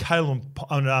then there was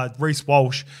Reece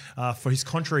Walsh for his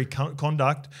contrary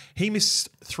conduct. He missed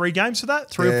 3 games for that,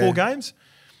 3 or 4 games.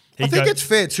 I think it's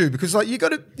fair too because you got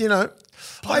to,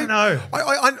 I don't know.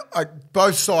 I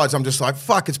both sides. I'm just like,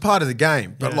 fuck. It's part of the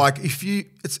game. But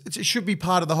it should be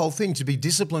part of the whole thing to be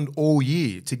disciplined all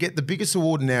year to get the biggest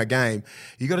award in our game.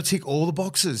 You got to tick all the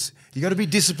boxes. You got to be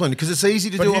disciplined because it's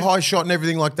easy to do a high shot and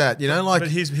everything like that. But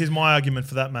here's my argument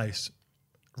for that, Mace.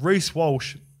 Reece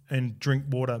Walsh and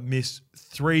Drinkwater missed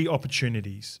 3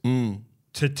 opportunities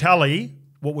to tally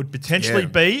what would potentially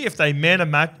be if they man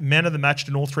of the match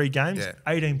in all 3 games.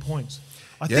 18 points.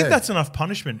 I think that's enough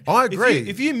punishment. I agree.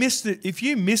 If you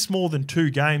miss more than 2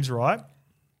 games, right,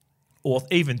 or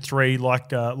even 3, like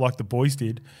the boys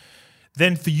did,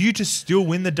 then for you to still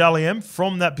win the Dally M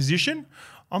from that position,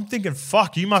 I'm thinking,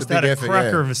 fuck, you must have had a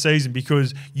cracker of a season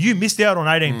because you missed out on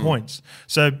 18 points.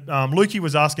 So Lukey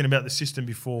was asking about the system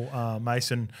before,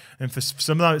 Mason, and for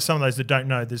some of those that don't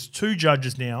know, there's 2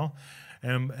 judges now,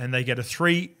 and they get a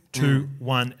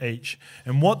 3-2-1 each.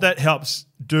 And what that helps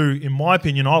do, in my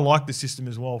opinion, I like the system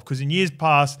as well because in years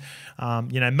past,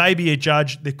 maybe a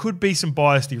judge, there could be some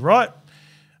bias, right?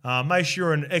 Mace,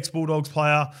 you're an ex-Bulldogs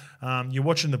player. You're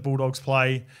watching the Bulldogs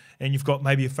play and you've got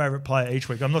maybe a favourite player each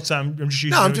week. I'm not saying, I'm just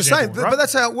using I'm just saying, right? But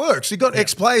that's how it works. You've got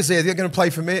ex-players there. They're going to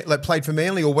play for played for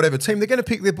Manly or whatever team. They're going to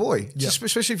pick their boy,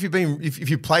 especially if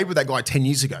you played with that guy 10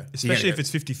 years ago. Especially if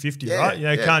it's 50-50, right?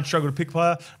 You can't struggle to pick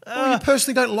player. Well, you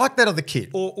personally don't like that other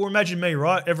kid. Or imagine me,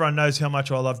 right? Everyone knows how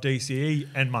much I love DCE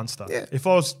and Munster. Yeah. If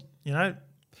I was,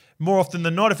 more often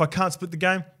than not, if I can't split the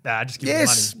game, just give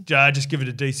it money. Just give it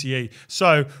to DCE.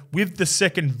 So with the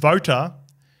second voter,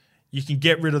 you can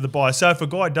get rid of the bias. So if a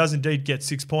guy does indeed get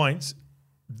 6 points,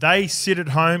 they sit at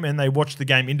home and they watch the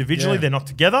game individually. They're not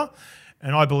together.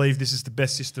 And I believe this is the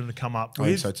best system to come up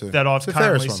with that I've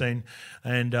currently seen.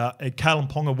 And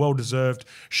Kalen Ponga, well-deserved.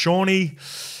 Shawnee,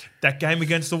 that game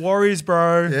against the Warriors,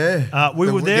 bro. Yeah.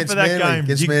 We were there for that game.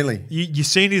 Against Manly. You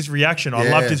seen his reaction. I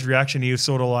loved his reaction. He was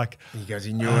sort of like... He goes,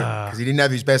 he knew it because he didn't have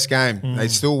his best game. They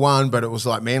still won, but it was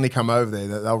like Manly come over there.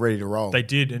 They were ready to roll. They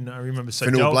did, and I remember...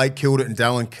 Blake killed it and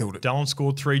Dallin killed it. Dallin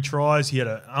scored 3 tries. He had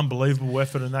an unbelievable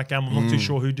effort in that game. I'm not too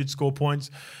sure who did score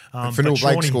points.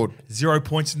 Blake scored 0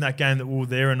 points in that game that we were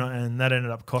there, and that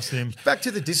ended up costing him. Back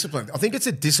to the discipline. I think it's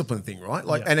a discipline thing, right?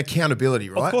 And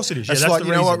accountability, right? Of course it is. It's like,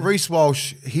 you know what, Reece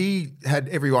Walsh, he had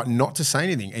every right not to say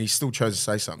anything, and he still chose to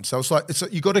say something. So it's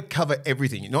like you got to cover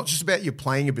everything, not just about your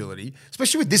playing ability,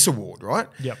 especially with this award, right?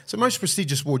 Yep. It's the most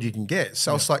prestigious award you can get.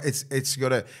 So it's like it's got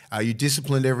to. Are you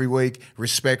disciplined every week?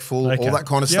 Respectful, all that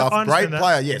kind of stuff. Great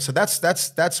player, yeah. So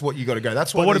that's what you got to go.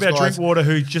 That's what. But what about Drinkwater,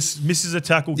 who just misses a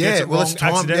tackle, gets it wrong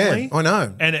accidentally? I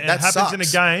know. And it happens in a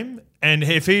game, and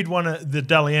if he'd won the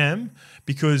Dally M,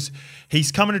 because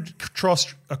he's coming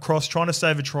across trying to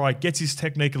save a try, gets his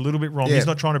technique a little bit wrong. He's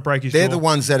not trying to break his jaw. They're the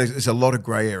ones that is a lot of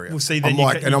grey area. We'll see, then you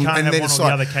can't have one or the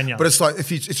other, can you? But it's like,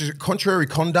 if it's a contrary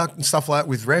conduct and stuff like that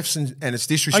with refs and it's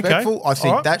disrespectful, I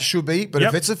think that should be. But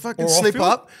if it's a fucking slip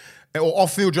up, or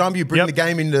off-field drama, you bring the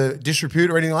game into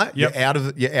disrepute or anything like that, you're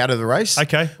out of the race.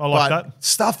 Okay, I like that.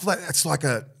 Stuff like that's like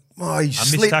he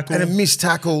slipped missed tackle. and a missed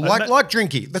tackle, like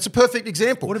Drinky. That's a perfect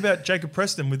example. What about Jacob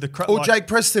Preston with the Jake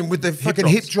Preston with the fucking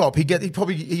hip drop?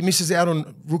 He misses out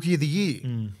on Rookie of the Year.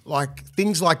 Like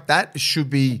things like that should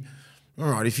be all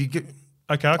right. If you get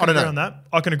I can agree on that.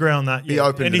 I can agree on that. Be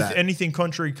open to that. Anything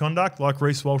contrary conduct, like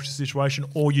Reece Walsh's situation,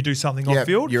 or you do something off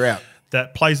field, you're out.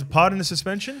 That plays a part in the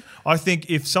suspension. I think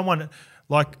if someone,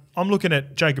 like, I'm looking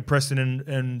at Jacob Preston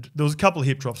and there was a couple of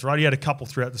hip drops, right? He had a couple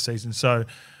throughout the season. So,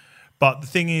 but the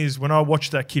thing is, when I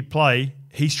watch that kid play,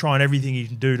 he's trying everything he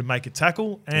can do to make a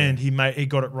tackle, and he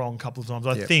got it wrong a couple of times.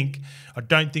 I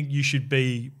don't think you should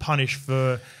be punished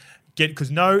for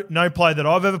because no player that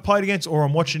I've ever played against or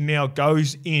I'm watching now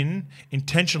goes in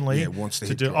intentionally wants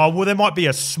to do. Oh well, there might be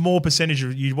a small percentage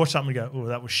of you watch something and go, oh,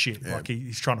 that was shit. Like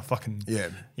he's trying to fucking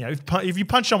if you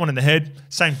punch someone in the head,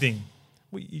 same thing.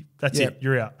 That's it.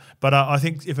 You're out. But I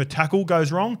think if a tackle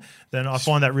goes wrong, then I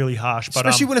find that really harsh. But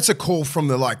especially when it's a call from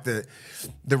the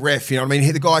ref. You know what I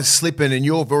mean? The guy's slipping and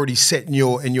you've already set in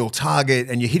your target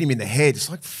and you hit him in the head. It's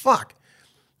like fuck.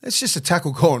 It's just a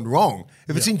tackle gone wrong.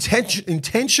 If it's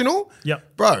intentional,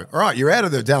 bro, all right, you're out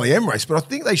of the Dally M race. But I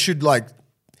think they should a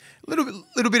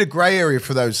little bit of grey area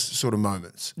for those sort of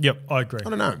moments. Yep, I agree. I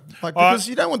don't know, because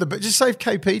you don't want just say if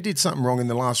KP did something wrong in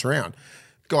the last round,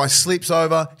 guy slips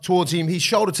over towards him, his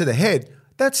shoulder to the head.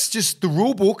 That's just the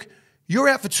rule book. You're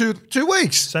out for 2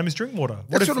 weeks. Same as Drinkwater.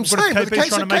 That's what I'm saying. But KP's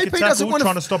trying to make a tackle,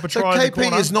 trying to stop a try. So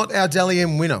KP is not our Dally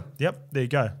M winner. Yep, there you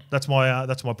go. That's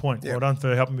my point. Well done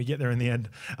for helping me get there in the end.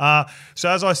 So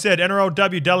as I said,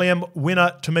 NRLW Dally M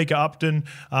winner Tamika Upton.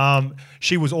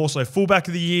 She was also fullback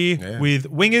of the year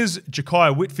with wingers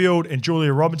Jakaya Whitfield and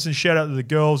Julia Robinson. Shout out to the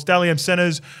girls. Dally M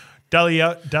centres. Dally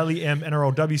M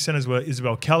NRLW centres were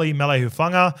Isabel Kelly, Malay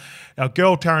Hufanga. Our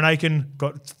girl Taryn Aiken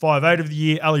got 5'8" of the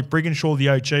year. Ali Brigginshaw, the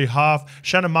OG half.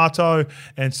 Shannon Mato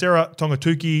and Sarah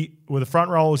Tongatuki were the front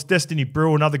rowers. Destiny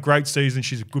Brill, another great season.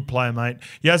 She's a good player, mate.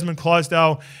 Yasmin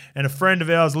Clydesdale and a friend of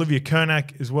ours, Olivia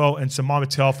Kernack as well. And Samima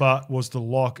Telfa was the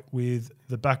lock with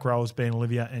the back rowers being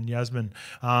Olivia and Yasmin.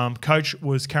 Coach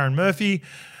was Karen Murphy.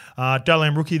 Dally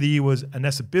M Rookie of the Year was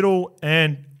Anessa Biddle.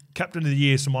 And Captain of the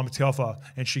Year, Samima Telfa,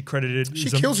 and she credited... She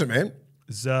kills it, man.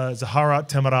 Zahara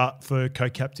Temara for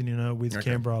co-captaining her with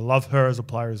Canberra. I love her as a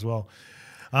player as well.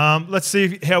 Let's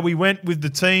see how we went with the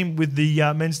team, with the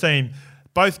men's team.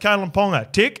 Both Kalen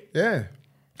Ponga, tick. Yeah.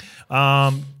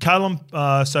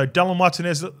 Kalen, so Dallin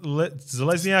Martinez,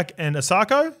 Zalesniak, and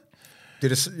Asako. You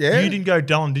didn't go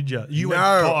Dallin, did you? You went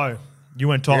Toto. You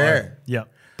went Toto. Yeah.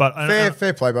 But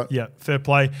fair play, but fair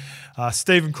play.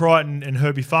 Stephen Crichton and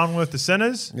Herbie Farnworth, the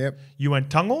centres. Yep. You went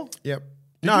Tungle. Yep.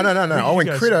 No. I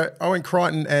went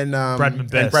Crichton and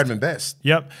Bradman Best.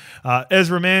 Yep.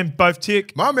 Ezra Mann, both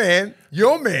tick. My man,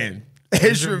 your man,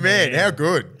 Ezra Mann. How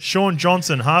good. Sean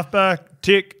Johnson, halfback,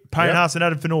 tick. Payne Haas and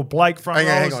Adam Fanua-Blake, front rows.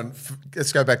 Hang on.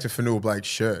 Let's go back to Fanua-Blake's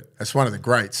shirt. That's one of the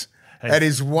greats. Hey. That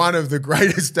is one of the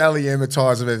greatest Dally M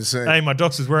attires I've ever seen. Hey, my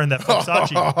Docs is wearing that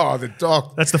Fobsachi. Oh, the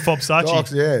Doc. That's the Fobsachi.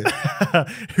 Docs, yeah.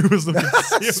 He was looking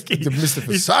silky. The Mr.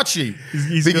 Versace.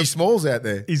 Biggie Smalls out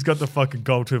there. He's got the fucking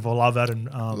gold tooth. I love that. And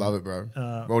I love it, bro.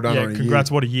 Well done on a congrats.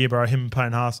 year. What a year, bro. Him and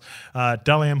Payne Haas.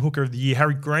 Dally M Hooker of the Year.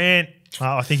 Harry Grant.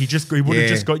 I think he would have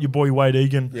just got your boy Wade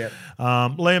Egan. Yep.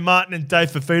 Liam Martin and Dave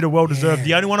Fafita, well deserved.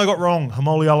 The only one I got wrong,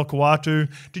 Hamoli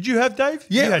Alakuatu. Did you have Dave?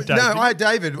 Yeah, you had Dave, I had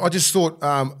David. I just thought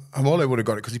Hamoli would have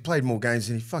got it because he played more games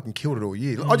and he fucking killed it all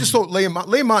year. I just thought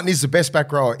Liam Martin is the best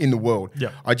back rower in the world.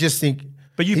 Yeah. I just think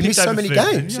he missed so many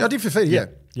games. I did Fafita, yeah.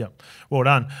 Yeah, well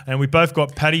done. And we both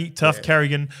got Paddy Tough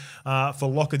Carrigan for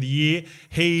Lock of the Year.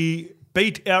 He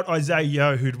beat out Isaiah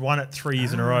Yeo, who'd won it 3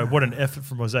 years in a row. What an effort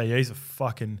from Isaiah. He's a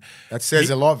fucking... That says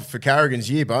a lot for Carrigan's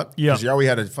year, but because Yowie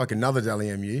had a fucking another Dally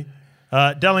M year.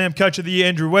 Dally M Coach of the Year,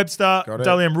 Andrew Webster.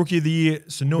 Dally M Rookie of the Year,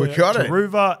 Sunil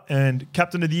Taruva. And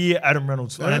Captain of the Year, Adam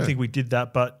Reynolds. I don't think we did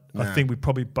that, but I think we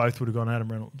probably both would have gone Adam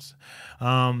Reynolds.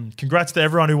 Congrats to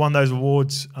everyone who won those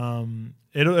awards.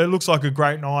 It looks like a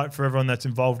great night for everyone that's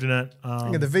involved in it.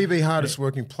 The VB hardest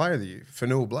working player of the year,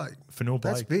 Fanua-Blake.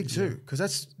 Fanua-Blake. That's big too,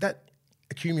 because that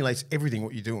accumulates everything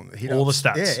what you do on the hit all the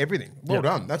stats. Yeah, everything. Well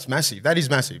done. That's massive. That is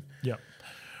massive. Yeah.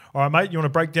 All right, mate, you want to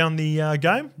break down the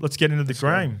game? Let's get into the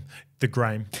game.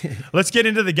 Let's get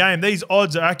into the game. These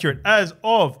odds are accurate. As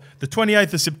of the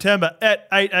 28th of September at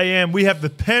 8 a.m., we have the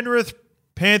Penrith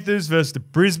Panthers versus the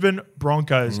Brisbane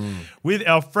Broncos. With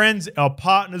our friends, our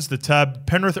partners, the Tab,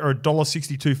 Penrith are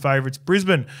 $1.62 favourites.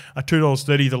 Brisbane are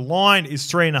 $2.30. The line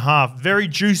is 3.5. Very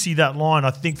juicy, that line, I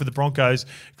think, for the Broncos,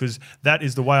 because that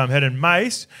is the way I'm heading.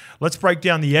 Mace, let's break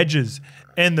down the edges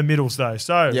and the middles, though.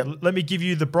 So let me give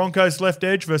you the Broncos left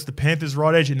edge versus the Panthers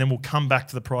right edge, and then we'll come back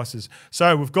to the prices.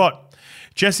 So we've got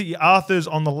Jesse Arthurs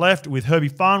on the left with Herbie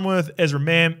Farnworth, Ezra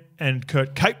Mam, and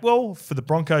Kurt Capewell for the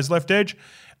Broncos left edge.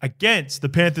 Against the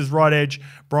Panthers right edge,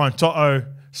 Brian To'o,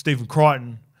 Stephen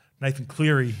Crichton, Nathan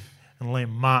Cleary, and Liam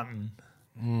Martin.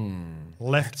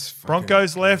 Left.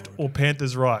 Broncos left or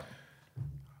Panthers right?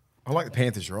 I like the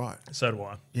Panthers right. So do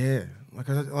I. Yeah.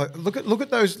 Look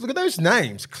at those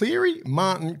names. Cleary,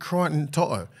 Martin, Crichton,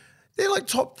 To'o. They're like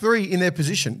top 3 in their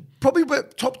position. Probably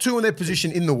top 2 in their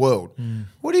position in the world.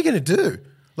 What are you going to do?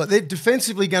 Like, they're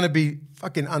defensively going to be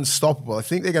fucking unstoppable. I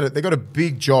think they got a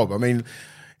big job. I mean,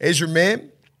 Ezra Mam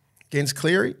against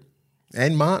Cleary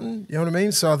and Martin, you know what I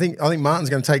mean? So I think Martin's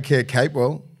going to take care of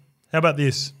Capewell. How about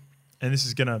this? And this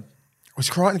is going to... Was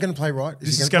Crichton going to play right?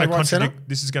 This is going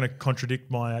to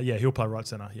contradict my... he'll play right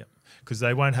centre, because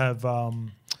they won't have...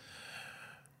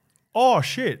 Oh,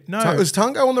 shit. No. Was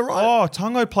Tungo on the right? Oh,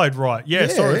 Tungo played right. Yeah,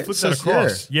 sorry. Flip that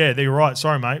across. Yeah, they're right.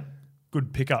 Sorry, mate.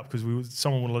 Good pickup, because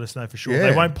someone will let us know for sure.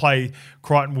 They won't play...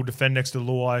 Crichton will defend next to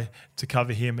Luai to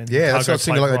cover him. And that's what I was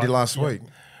thinking like they did last week.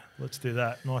 Let's do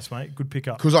that. Nice, mate. Good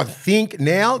pickup. Because I think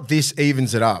now this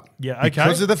evens it up. Yeah, okay.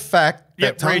 Because of the fact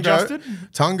that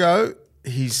Tungo,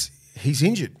 he's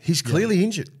injured. He's clearly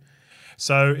injured.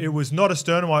 So it was not a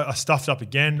sternum. I stuffed up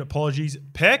again. Apologies.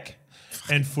 Pec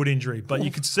and foot injury. But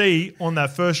you could see on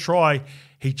that first try,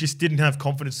 he just didn't have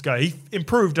confidence to go. He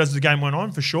improved as the game went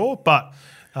on, for sure, but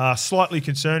slightly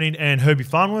concerning. And Herbie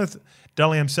Farnworth,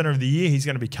 Dally M Centre of the Year, he's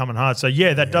going to be coming hard. So,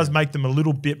 that does make them a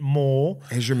little bit more...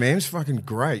 Ezra Mam's fucking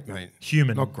great, mate.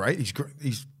 Human. Not great.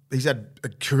 He's had a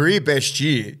career best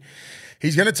year.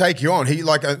 He's going to take you on.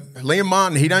 Liam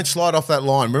Martin, he don't slide off that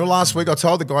line. Remember last week I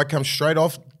told the guy comes straight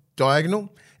off diagonal?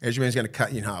 Ezra Mam's going to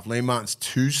cut you in half. Liam Martin's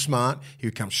too smart. He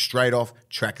would come straight off,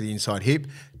 track the inside hip.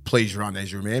 Please run,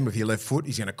 Ezra Mam. With your left foot,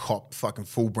 he's going to cop fucking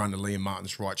full brunt to Liam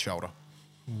Martin's right shoulder.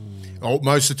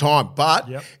 Most of the time. But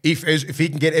if he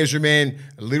can get Ezra Man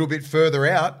a little bit further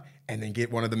out and then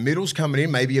get one of the middles coming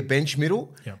in, maybe a bench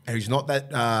middle, and he's not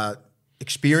that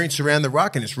experienced around the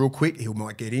ruck and it's real quick, he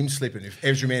might get him slipping. If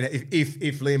Ezra Man,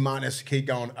 if Liam Martin has to keep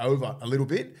going over a little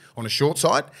bit on a short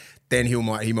side, then he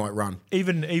might run.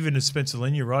 Even as Spencer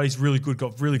Linier, right? He's really good,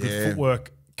 got really good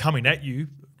footwork coming at you.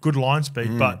 Good line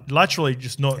speed, but laterally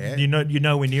just not. You're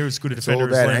nowhere near as good a defender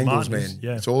as Liam Martin. Man.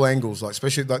 Yeah, it's all angles. Like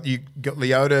especially like you got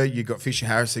Leota, you got Fisher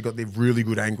Harris. They got their really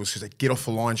good angles because they get off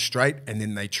the line straight and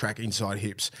then they track inside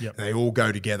hips. And they all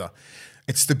go together.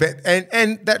 It's the best,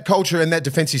 and that culture and that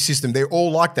defensive system, they're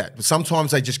all like that. But sometimes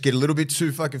they just get a little bit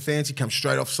too fucking fancy, come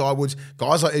straight off sidewards.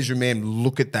 Guys like Ezra Mam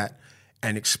look at that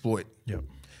and exploit.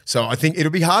 So I think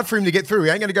it'll be hard for him to get through. He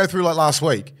ain't going to go through like last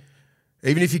week.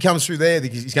 Even if he comes through there,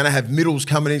 he's going to have middles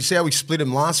coming in. See how we split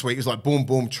him last week? It was like boom,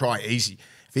 boom, try, easy.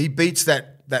 If he beats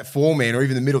that 4-man or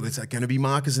even the middle, there's going to be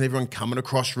markers and everyone coming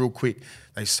across real quick.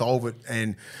 They solve it,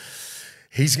 and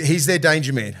he's their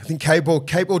danger man. I think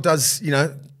Capewell does,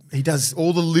 he does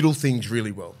all the little things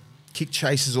really well. Kick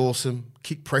chase is awesome.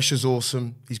 Kick pressure's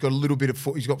awesome. He's got a little bit of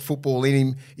he's got football in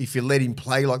him if you let him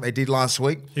play like they did last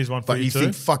week. Here's one for but you too.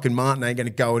 Think fucking Martin ain't going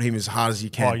to go at him as hard as you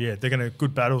can. Oh, yeah. They're going to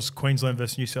good battles. Queensland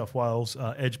versus New South Wales,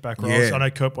 edge back rows. I know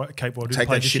Capewell didn't take play that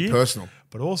this shit year. Personal.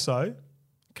 But also,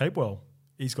 Capewell,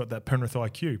 he's got that Penrith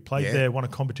IQ. Played there, won a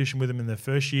competition with him in their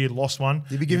first year, lost one.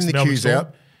 Did we give him the cues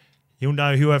out? He'll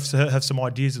know he'll have some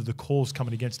ideas of the calls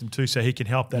coming against him too, so he can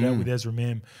help that out with Ezra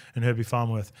Mam and Herbie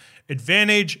Farnworth.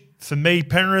 Advantage for me,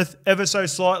 Penrith, ever so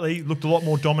slightly, looked a lot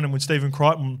more dominant with Stephen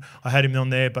Crichton. I had him on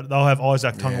there, but they'll have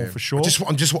Isaac Tungo for sure.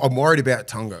 I'm worried about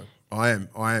Tungo. I am.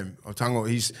 Tungo,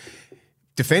 he's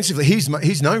defensively,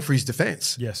 he's known for his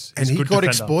defense. Yes, and he got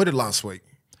exploited last week.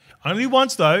 Only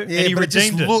once though, and he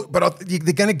redeemed it. But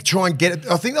they're going to try and get it.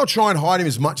 I think they'll try and hide him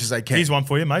as much as they can. Here's one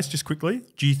for you, Mace, just quickly.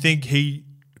 Do you think he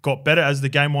got better as the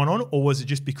game went on, or was it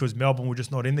just because Melbourne were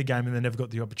just not in the game and they never got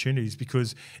the opportunities?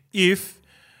 Because if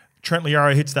Trent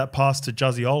Liaro hits that pass to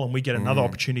Juzzy Olam, we get another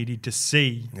opportunity to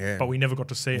see, but we never got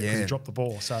to see it because he dropped the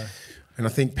ball. So, and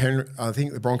I think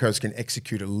the Broncos can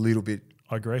execute a little bit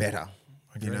better.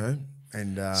 I agree.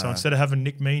 And so instead of having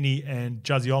Nick Meaney and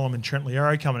Juzzy Olam and Trent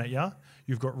Liaro coming at you,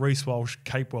 you've got Reece Walsh,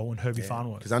 Capewell, and Herbie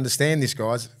Farnworth. Because understand this,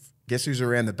 guys. Guess who's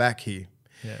around the back here?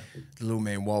 Yeah, the little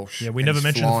man Walsh. Yeah, we never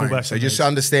mentioned the fullback. So just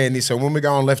understand this. So when we're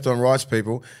going left on rights,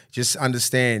 people, just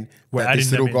understand that this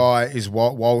little guy is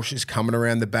Walsh is coming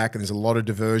around the back, and there's a lot of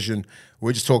diversion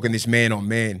We're just talking this man on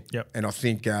man. Yep. And I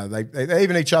think they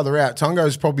even each other out.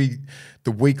 Tungo's probably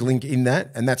the weak link in that,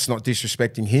 and that's not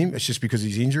disrespecting him. It's just because of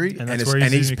his injury. And that's where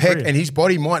he's his pec, and his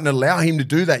body mightn't allow him to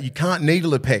do that. You can't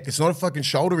needle a pec. It's not a fucking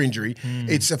shoulder injury.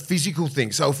 It's a physical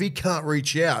thing. So if he can't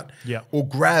reach out or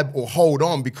grab or hold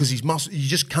on because his muscle, you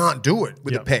just can't do it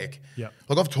with a pec. Yep.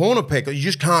 Like I've torn a pec, you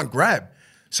just can't grab.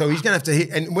 So he's going to have to hit,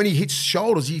 and when he hits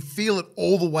shoulders, you feel it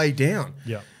all the way down.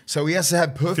 Yeah. So he has to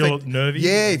have perfect. Feel it nervy?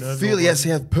 Yeah, nervy he has to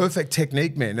have perfect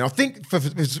technique, man. And I think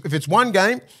if it's one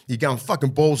game, you're going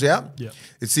fucking balls out. Yeah.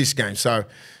 It's this game. So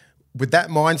with that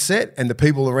mindset and the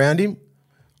people around him,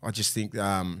 I just think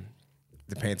the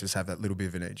Panthers have that little bit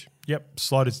of an edge. Yep,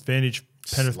 slight advantage.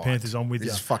 Penrith Panthers on with you.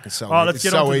 This is fucking so All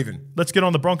right, even. Let's get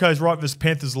on the Broncos right versus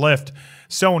Panthers left.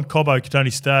 Selwyn Cobbo,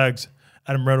 Katoni Staggs,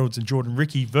 Adam Reynolds and Jordan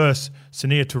Ricky versus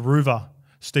Sania Taruva,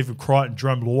 Stephen Crichton,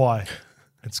 Jerome Luai,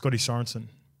 and Scotty Sorensen.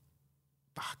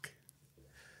 Fuck.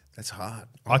 That's hard.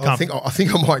 I think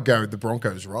I might go with the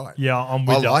Broncos right. Yeah, I'm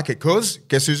with you. I like it because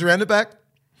guess who's around the back?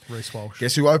 Reece Walsh.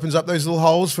 Guess who opens up those little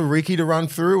holes for Ricky to run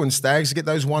through and Staggs to get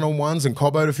those one-on-ones and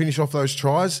Cobbo to finish off those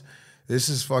tries? This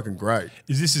is fucking great.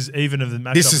 Is this as even of the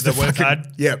matchup that we've had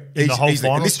in the whole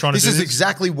finals? This is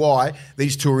exactly why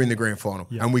these two are in the grand final,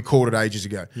 and we called it ages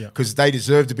ago because they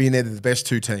deserve to be in there. They're the best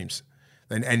two teams.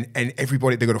 And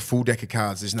everybody, they've got a full deck of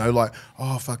cards. There's no like,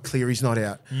 oh, fuck, Cleary's not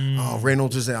out. Oh,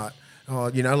 Reynolds is out.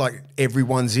 Oh, like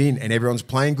everyone's in and everyone's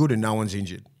playing good and no one's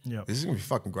injured. Yep. This is going to be a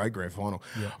fucking great grand final.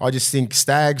 Yep. I just think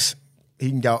Staggs, he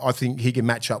can go. I think he can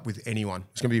match up with anyone.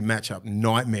 It's going to be a matchup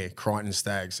nightmare. Crichton and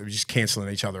Staggs. They're just cancelling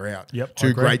each other out. Yep,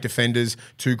 two great defenders.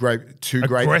 Two great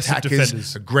attackers.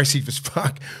 Defenders. Aggressive as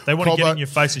fuck. They want to get in your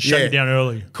face and shut you down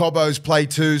early. Cobbo's play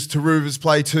twos. Taruva's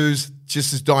play twos.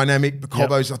 Just as dynamic. But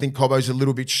I think Cobbo's a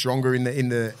little bit stronger in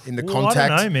the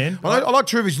contact. I don't know, man. I like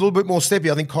Taruva. He's a little bit more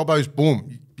steppy. I think Cobbo's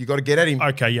boom. You got to get at him.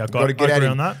 Okay, yeah, got to get at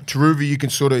him on that. Taruva,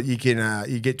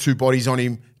 you get two bodies on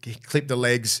him. Clip the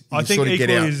legs. I think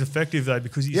equally as effective though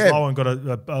because he's low and got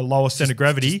a lower centre of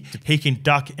gravity. He can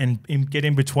duck and get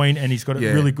in between, and he's got a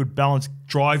really good balance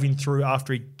driving through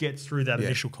after he gets through that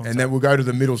initial contact. And then we'll go to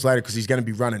the middles later because he's going to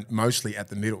be running mostly at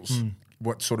the middles.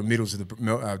 What sort of middles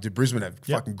did Brisbane have?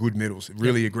 Fucking good middles.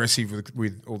 Really aggressive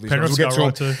with all these. Penrith's we'll get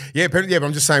right too. Yeah, but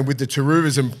I'm just saying with the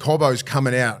Taruvas and Cobbos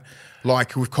coming out,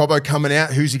 like with Cobbo coming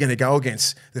out, who's he going to go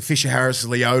against? The Fisher-Harris,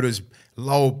 Leota's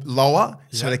lower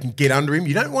so they can get under him.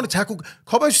 You don't want to tackle.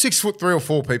 Cobbo's 6'3" or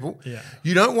 4 people. Yeah.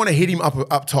 You don't want to hit him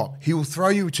up top. He will throw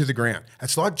you to the ground.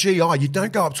 It's like GI. You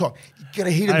don't go up top. You got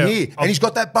to hit him here, and he's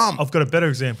got that bum. I've got a better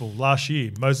example. Last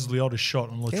year, Moses Leota's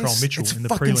shot on Latrell Mitchell in the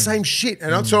prelim. It's fucking same shit,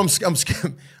 and I'm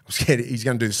scared he's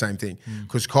going to do the same thing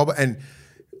because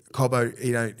Cobbo,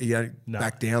 he don't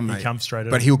back down, mate. He comes straight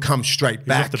but he'll come straight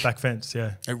back. Off the back fence,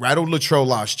 yeah. It rattled Latrell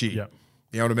last year. Yeah.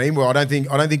 You know what I mean? Well, I don't think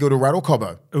it would have rattled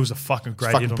Cobbo. It was a fucking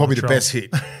great hit on probably Latrell. the best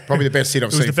hit. Probably the best hit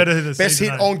I've seen. It was the better hit of the best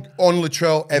season, hit on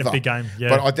Latrell ever. In a big game, yeah.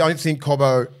 But I don't think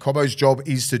Cobbo's job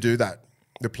is to do that.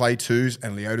 The play twos,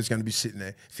 and Leota's going to be sitting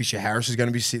there. Fisher-Harris is going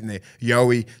to be sitting there.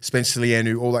 Yowie, Spencer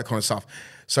Lianu, all that kind of stuff.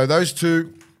 So those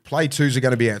two play twos are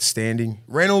going to be outstanding.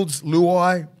 Reynolds,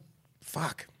 Luai,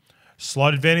 fuck.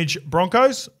 Slight advantage,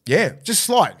 Broncos? Yeah, just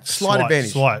slight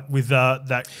advantage. Slight, with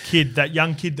that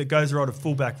young kid that goes right at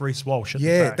fullback, Reece Walsh at the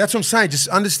back. That's what I'm saying. Just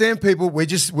understand, people, we're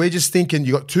just thinking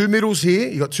you got two middles here,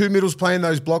 you got two middles playing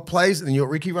those block plays, and you got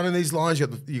Ricky running these lines, you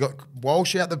got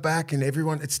Walsh out the back, and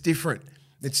everyone, it's different.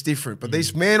 It's different. But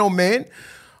these man-on-man,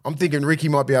 I'm thinking Ricky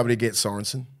might be able to get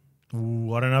Sorensen.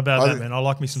 Ooh, I don't know about that, man. I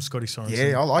like me some Scotty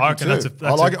Sorensen. Yeah, I like him too.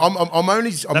 I like it.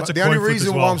 The only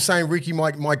reason why I'm saying Ricky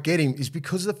might get him is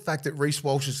because of the fact that Reece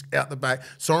Walsh is out the back.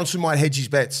 Sorensen might hedge his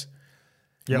bets.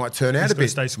 He might turn out a bit.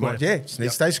 Stay square. Just need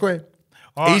to stay square.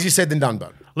 Right. Easier said than done,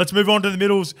 bud. Let's move on to the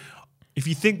middles. If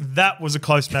you think that was a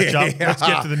close matchup, let's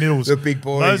get to the middles. The big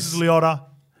boys. Moses Leota,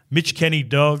 Mitch Kenny,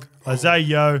 Dog, Isaiah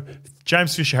Yeo,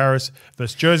 James Fisher-Harris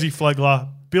versus Jersey Flegler,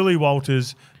 Billy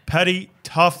Walters, Paddy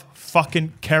Tough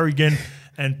fucking Carrigan,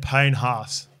 and Payne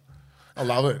Haas. I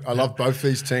love it. I love both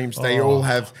these teams. They all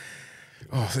have,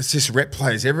 it's just rep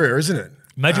players everywhere, isn't it?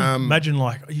 Imagine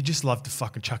like, you just love to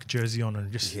fucking chuck a jersey on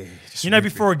and just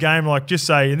before a game, like just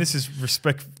say, and this is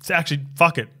respect, actually,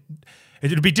 fuck it.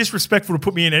 It'd be disrespectful to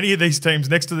put me in any of these teams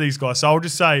next to these guys. So I'll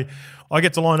just say I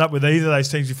get to line up with either of those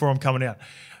teams before I'm coming out.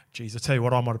 Jeez, I tell you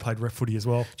what, I might have played rep footy as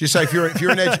well. Just say if you're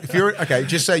an edge,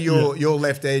 just say you're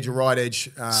left edge or right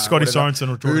edge. Scotty Sorensen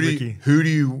or Jordan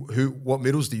Ricky. What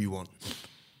middles do you want?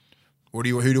 Who do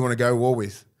you want to go war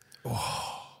with?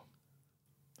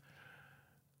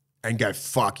 And go,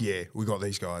 fuck yeah, we got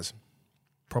these guys.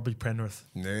 Probably Penrith.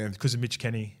 Yeah. Because of Mitch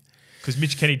Kenny. Because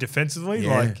Mitch Kenny defensively,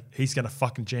 like, he's going to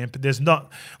fucking jam. But there's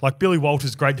not, like, Billy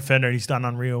Walters, great defender, and he's done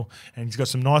unreal, and he's got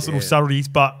some nice little subtleties.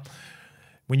 But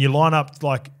when you line up,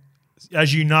 like,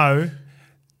 as you know,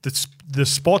 the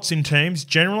spots in teams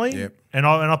generally, and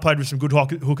I played with some good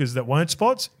hookers that weren't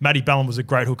spots. Matty Ballum was a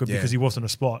great hooker because he wasn't a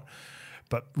spot.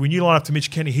 But when you line up to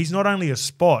Mitch Kenny, he's not only a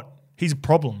spot, he's a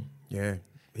problem. Yeah,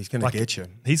 he's going to get you.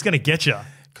 He's going to get you.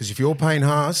 Because if you're Payne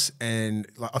Haas and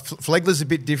like, Flegler's a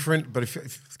bit different, but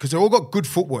because they've all got good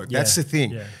footwork, that's the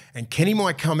thing. Yeah. And Kenny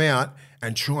might come out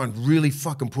and try and really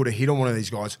fucking put a hit on one of these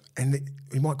guys, and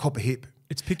he might cop a hip.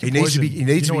 It's pick your poison. He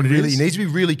needs to be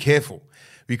really careful,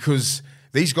 because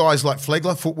these guys like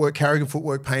Flegler, footwork, Carrigan,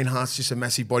 footwork, Payne Haas, just a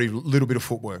massive body, little bit of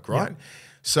footwork, right? Yeah.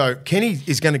 So Kenny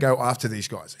is going to go after these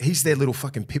guys. He's their little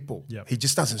fucking pit bull. Yep. He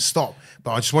just doesn't stop.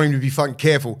 But I just want him to be fucking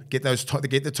careful, get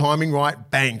the timing right,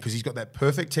 bang, because he's got that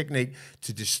perfect technique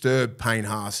to disturb Payne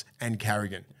Haas and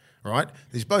Carrigan, right?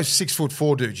 There's both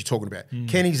 6'4" dudes you're talking about.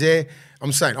 Kenny's there.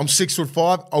 I'm saying I'm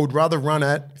 6'5". I would rather run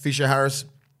at Fisher Harris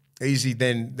easy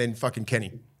than fucking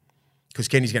Kenny. Because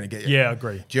Kenny's going to get you. Yeah, I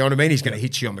agree. Do you know what I mean? He's going to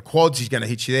hit you on the quads. He's going to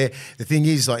hit you there. The thing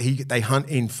is, like, they hunt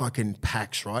in fucking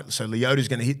packs, right? So Leota's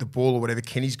going to hit the ball or whatever.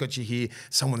 Kenny's got you here.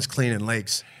 Someone's cleaning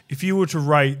legs. If you were to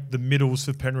rate the middles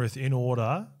for Penrith in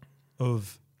order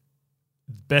of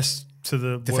best to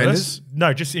the defenders, worst,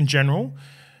 no, just in general,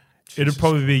 it'd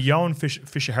probably be Yohan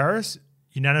Fisher Harris,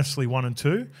 unanimously 1 and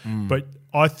 2. But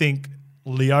I think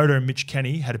Leota and Mitch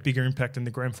Kenny had a bigger impact in the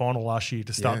grand final last year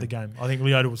to start the game. I think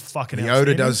Leota was fucking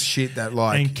outstanding. Leota does shit that,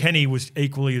 like... And Kenny was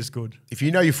equally as good. If you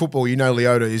know your football, you know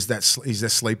Leota is that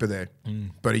sleeper there.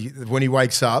 But when he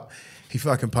wakes up, he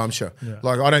fucking pumps you. Yeah.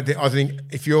 Like, I think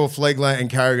if you're Flegler and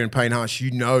Carrigan and Payne Haas,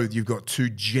 you know you've got two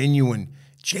genuine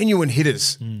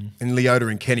hitters in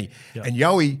Leota and Kenny. Yep. And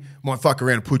Yowie might fuck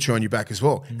around and put you on your back as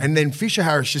well. And then Fisher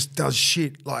Harris just does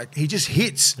shit. Like, he just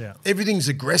hits. Yeah. Everything's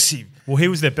aggressive. Well, he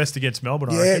was their best against Melbourne,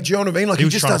 I reckon. Do you know what I mean? Like, he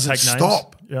just doesn't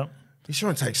stop. Yeah. He's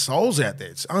trying to take souls out there.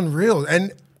 It's unreal.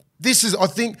 And this is, I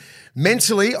think,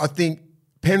 mentally,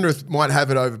 Penrith might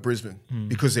have it over Brisbane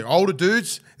because they're older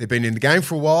dudes. They've been in the game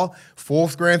for a while.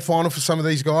 4th grand final for some of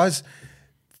these guys.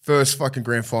 1st fucking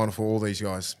grand final for all these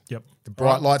guys. Yep. The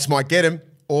bright lights might get them,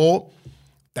 or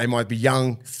they might be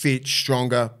young, fit,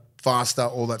 stronger, faster,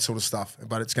 all that sort of stuff.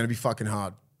 But it's going to be fucking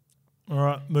hard. All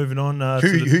right, moving on.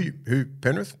 Who?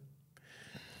 Penrith?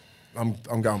 I'm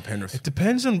going Penrith. It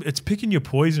depends on, it's picking your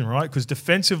poison, right? Because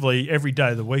defensively, every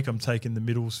day of the week, I'm taking the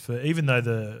middles for, even though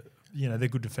they're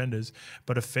good defenders,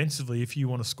 but offensively, if you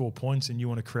want to score points and you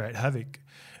want to create havoc,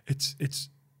 it's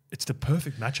the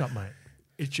perfect matchup, mate.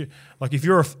 Like, if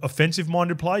you're an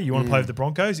offensive-minded player, you want to play with the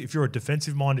Broncos. If you're a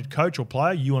defensive-minded coach or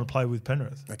player, you want to play with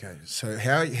Penrith. Okay, so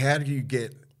how do you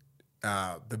get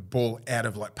the ball out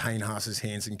of, like, Payne Haas's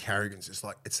hands and Carrigan's?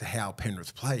 It's how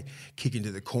Penrith play, kick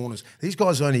into the corners. These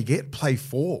guys only play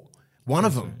 4. One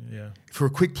of them for a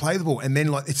quick play the ball. And then,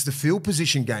 like, it's the field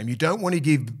position game. You don't want to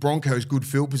give Broncos good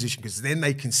field position because then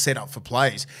they can set up for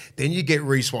plays. Then you get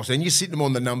Reece Walsh. Then you sit them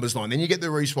on the numbers line. Then you get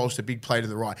the Reece Walsh, the big play to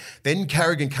the right. Then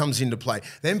Carrigan comes into play.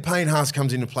 Then Payne Haas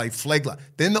comes into play. Flegler.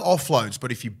 Then the offloads.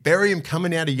 But if you bury them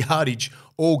coming out of yardage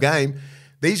all game,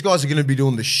 these guys are going to be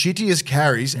doing the shittiest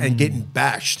carries and getting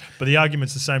bashed. But the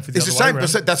argument's the same for the other way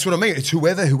around. That's what I mean. It's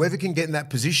whoever can get in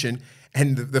that position,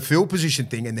 and the field position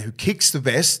thing, and who kicks the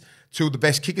best, 2 of the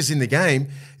best kickers in the game,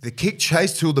 the kick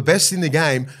chase, 2 of the best in the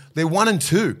game, they're 1 and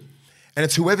 2. And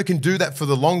it's whoever can do that for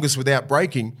the longest without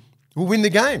breaking will win the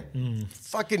game.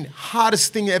 Fucking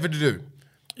hardest thing ever to do.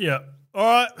 Yeah. All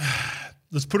right.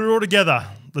 Let's put it all together.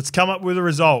 Let's come up with a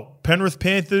result. Penrith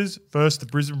Panthers versus the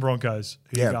Brisbane Broncos.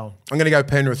 Who you going? I'm going to go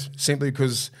Penrith simply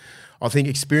because I think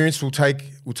experience will take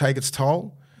its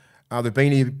toll. They've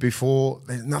been here before.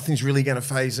 Nothing's really going to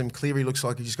faze them. Cleary looks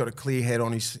like he's just got a clear head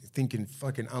on. He's thinking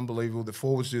fucking unbelievable. The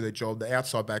forwards do their job. The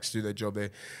outside backs do their job.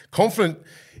 They're confident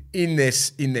in their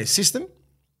system.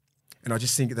 And I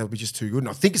just think they'll be just too good. And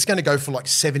I think it's going to go for like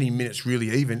 70 minutes really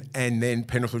even, and then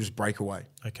Penrith will just break away.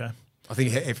 Okay. I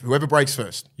think if whoever breaks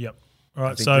first. Yep. All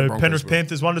right, so Penrith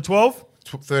Panthers 1 to 12?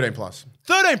 13 plus.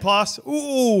 13 plus?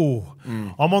 Ooh.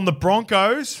 I'm on the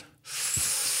Broncos.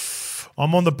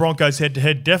 I'm on the Broncos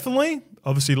head-to-head, definitely.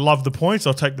 Obviously, love the points.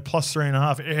 I'll take the plus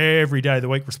 3.5 every day of the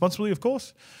week, responsibly, of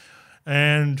course.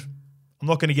 And I'm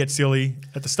not going to get silly.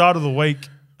 At the start of the week,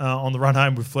 on the run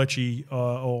home with Fletchy,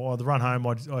 or the run home,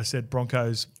 I said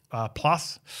Broncos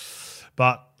plus.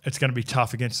 But it's going to be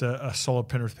tough against a solid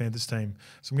Penrith Panthers team.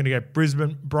 So I'm going to go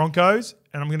Brisbane Broncos,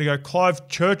 and I'm going to go Clive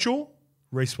Churchill,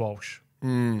 Reece Walsh.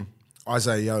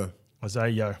 Isaiah Yeo.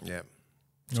 Yeah.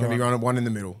 It's going to be running 1 in the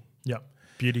middle. Yep.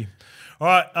 Beauty. All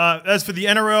right, as for the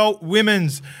NRL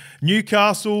women's,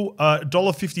 Newcastle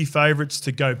 $1.50 favourites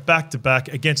to go back-to-back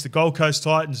against the Gold Coast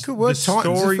Titans. Good work, the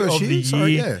Titans. story The of first the year.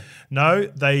 Sorry, yeah. No,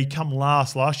 they come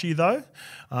last year though,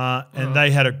 and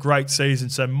they had a great season.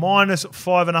 So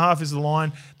 -5.5 is the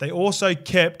line. They also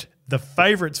kept the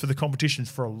favourites for the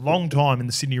competitions for a long time in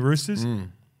the Sydney Roosters.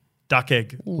 Duck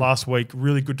egg last week.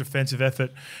 Really good defensive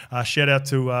effort. Shout out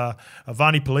to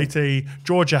Avani Politi,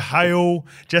 Georgia Hale,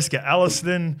 Jessica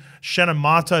Alliston, Shannon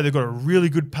Marto. They've got a really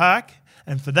good pack.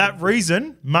 And for that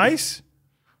reason, Mace,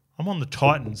 I'm on the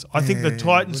Titans. I think the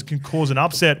Titans can cause an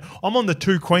upset. I'm on the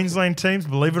 2 Queensland teams,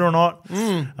 believe it or not.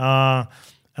 And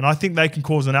I think they can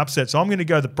cause an upset. So I'm going to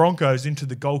go the Broncos into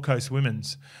the Gold Coast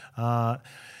women's.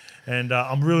 And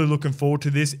I'm really looking forward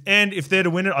to this. And if they're to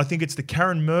win it, I think it's the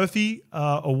Karen Murphy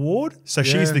Award. So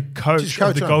she's the coach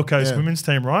of the Gold Coast women's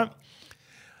team, right?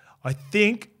 I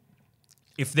think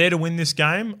if they're to win this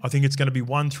game, I think it's going to be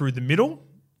won through the middle.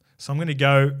 So I'm going to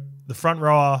go the front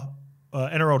rower,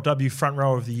 NRLW front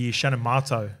rower of the year, Shannon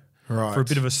Marto, for a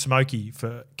bit of a smoky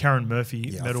for Karen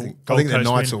Murphy medal. I think the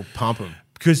Knights will pump them.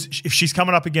 Because if she's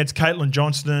coming up against Caitlin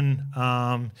Johnston,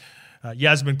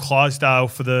 Yasmin Clydesdale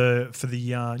for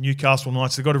the Newcastle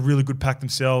Knights. They've got a really good pack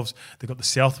themselves. They've got the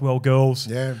Southwell girls.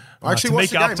 Yeah. I actually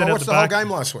watched the game. I watched the whole game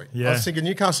last week. Yeah. I was thinking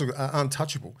Newcastle are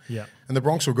untouchable. Yeah. And the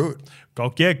Bronx were good.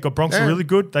 Bronx are really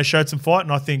good. They showed some fight,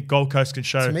 and I think Gold Coast can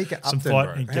show some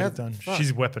fight and get it done.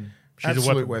 She's a weapon. She's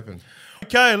Absolute a weapon.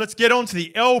 Okay, let's get on to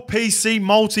the LPC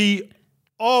multi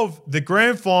of the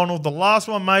grand final, the last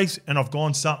one, Mace, and I've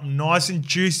gone something nice and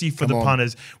juicy for the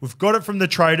punters. We've got it from the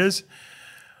traders.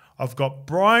 I've got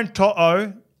Brian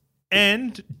To'o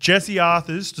and Jesse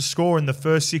Arthurs to score in the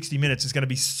first 60 minutes. It's going to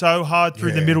be so hard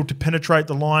through the middle to penetrate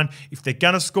the line. If they're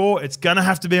going to score, it's going to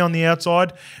have to be on the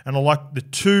outside. And I like the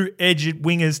 2 edged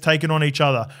wingers taking on each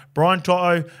other. Brian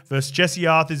To'o versus Jesse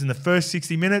Arthurs in the first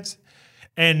 60 minutes.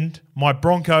 And my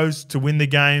Broncos to win the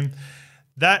game.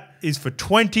 That is for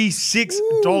 $26.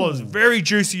 Ooh. Very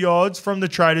juicy odds from the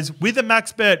traders with a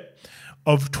max bet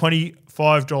of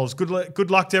 $25.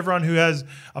 Good luck to everyone who has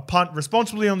a punt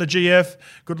responsibly on the GF.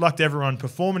 Good luck to everyone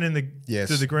performing in to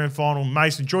the grand final.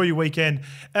 Mace, enjoy your weekend.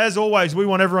 As always, we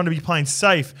want everyone to be playing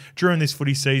safe during this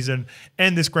footy season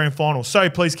and this grand final. So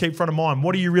please keep front of mind,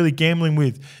 what are you really gambling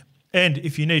with? And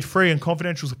if you need free and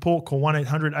confidential support, call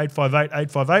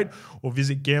 1-800-858-858 or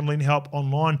visit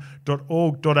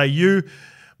gamblinghelponline.org.au.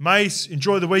 Mace,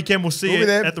 enjoy the weekend. We'll see you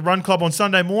at the Run Club on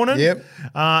Sunday morning. Yep.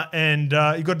 And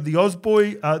you got the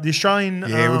Osboy, the Australian.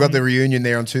 Yeah, we've got the reunion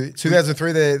there on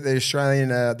 2003. The Australian,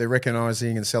 they're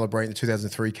recognising and celebrating the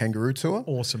 2003 Kangaroo Tour.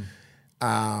 Awesome.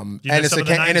 And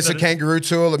it's a Kangaroo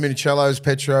Tour. Laminicello's,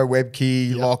 Petro,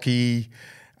 Webkey, Lockie.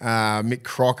 Mick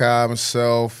Crocker,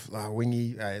 myself,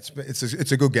 Wingy.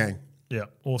 It's a good game. Yeah,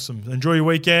 awesome. Enjoy your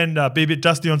weekend. Be a bit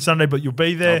dusty on Sunday, but you'll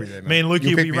be there. Me and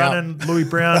Lukey will be running. Louis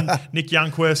Brown, Nick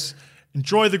Youngquist.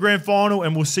 Enjoy the grand final,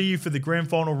 and we'll see you for the grand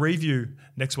final review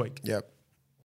next week. Yep.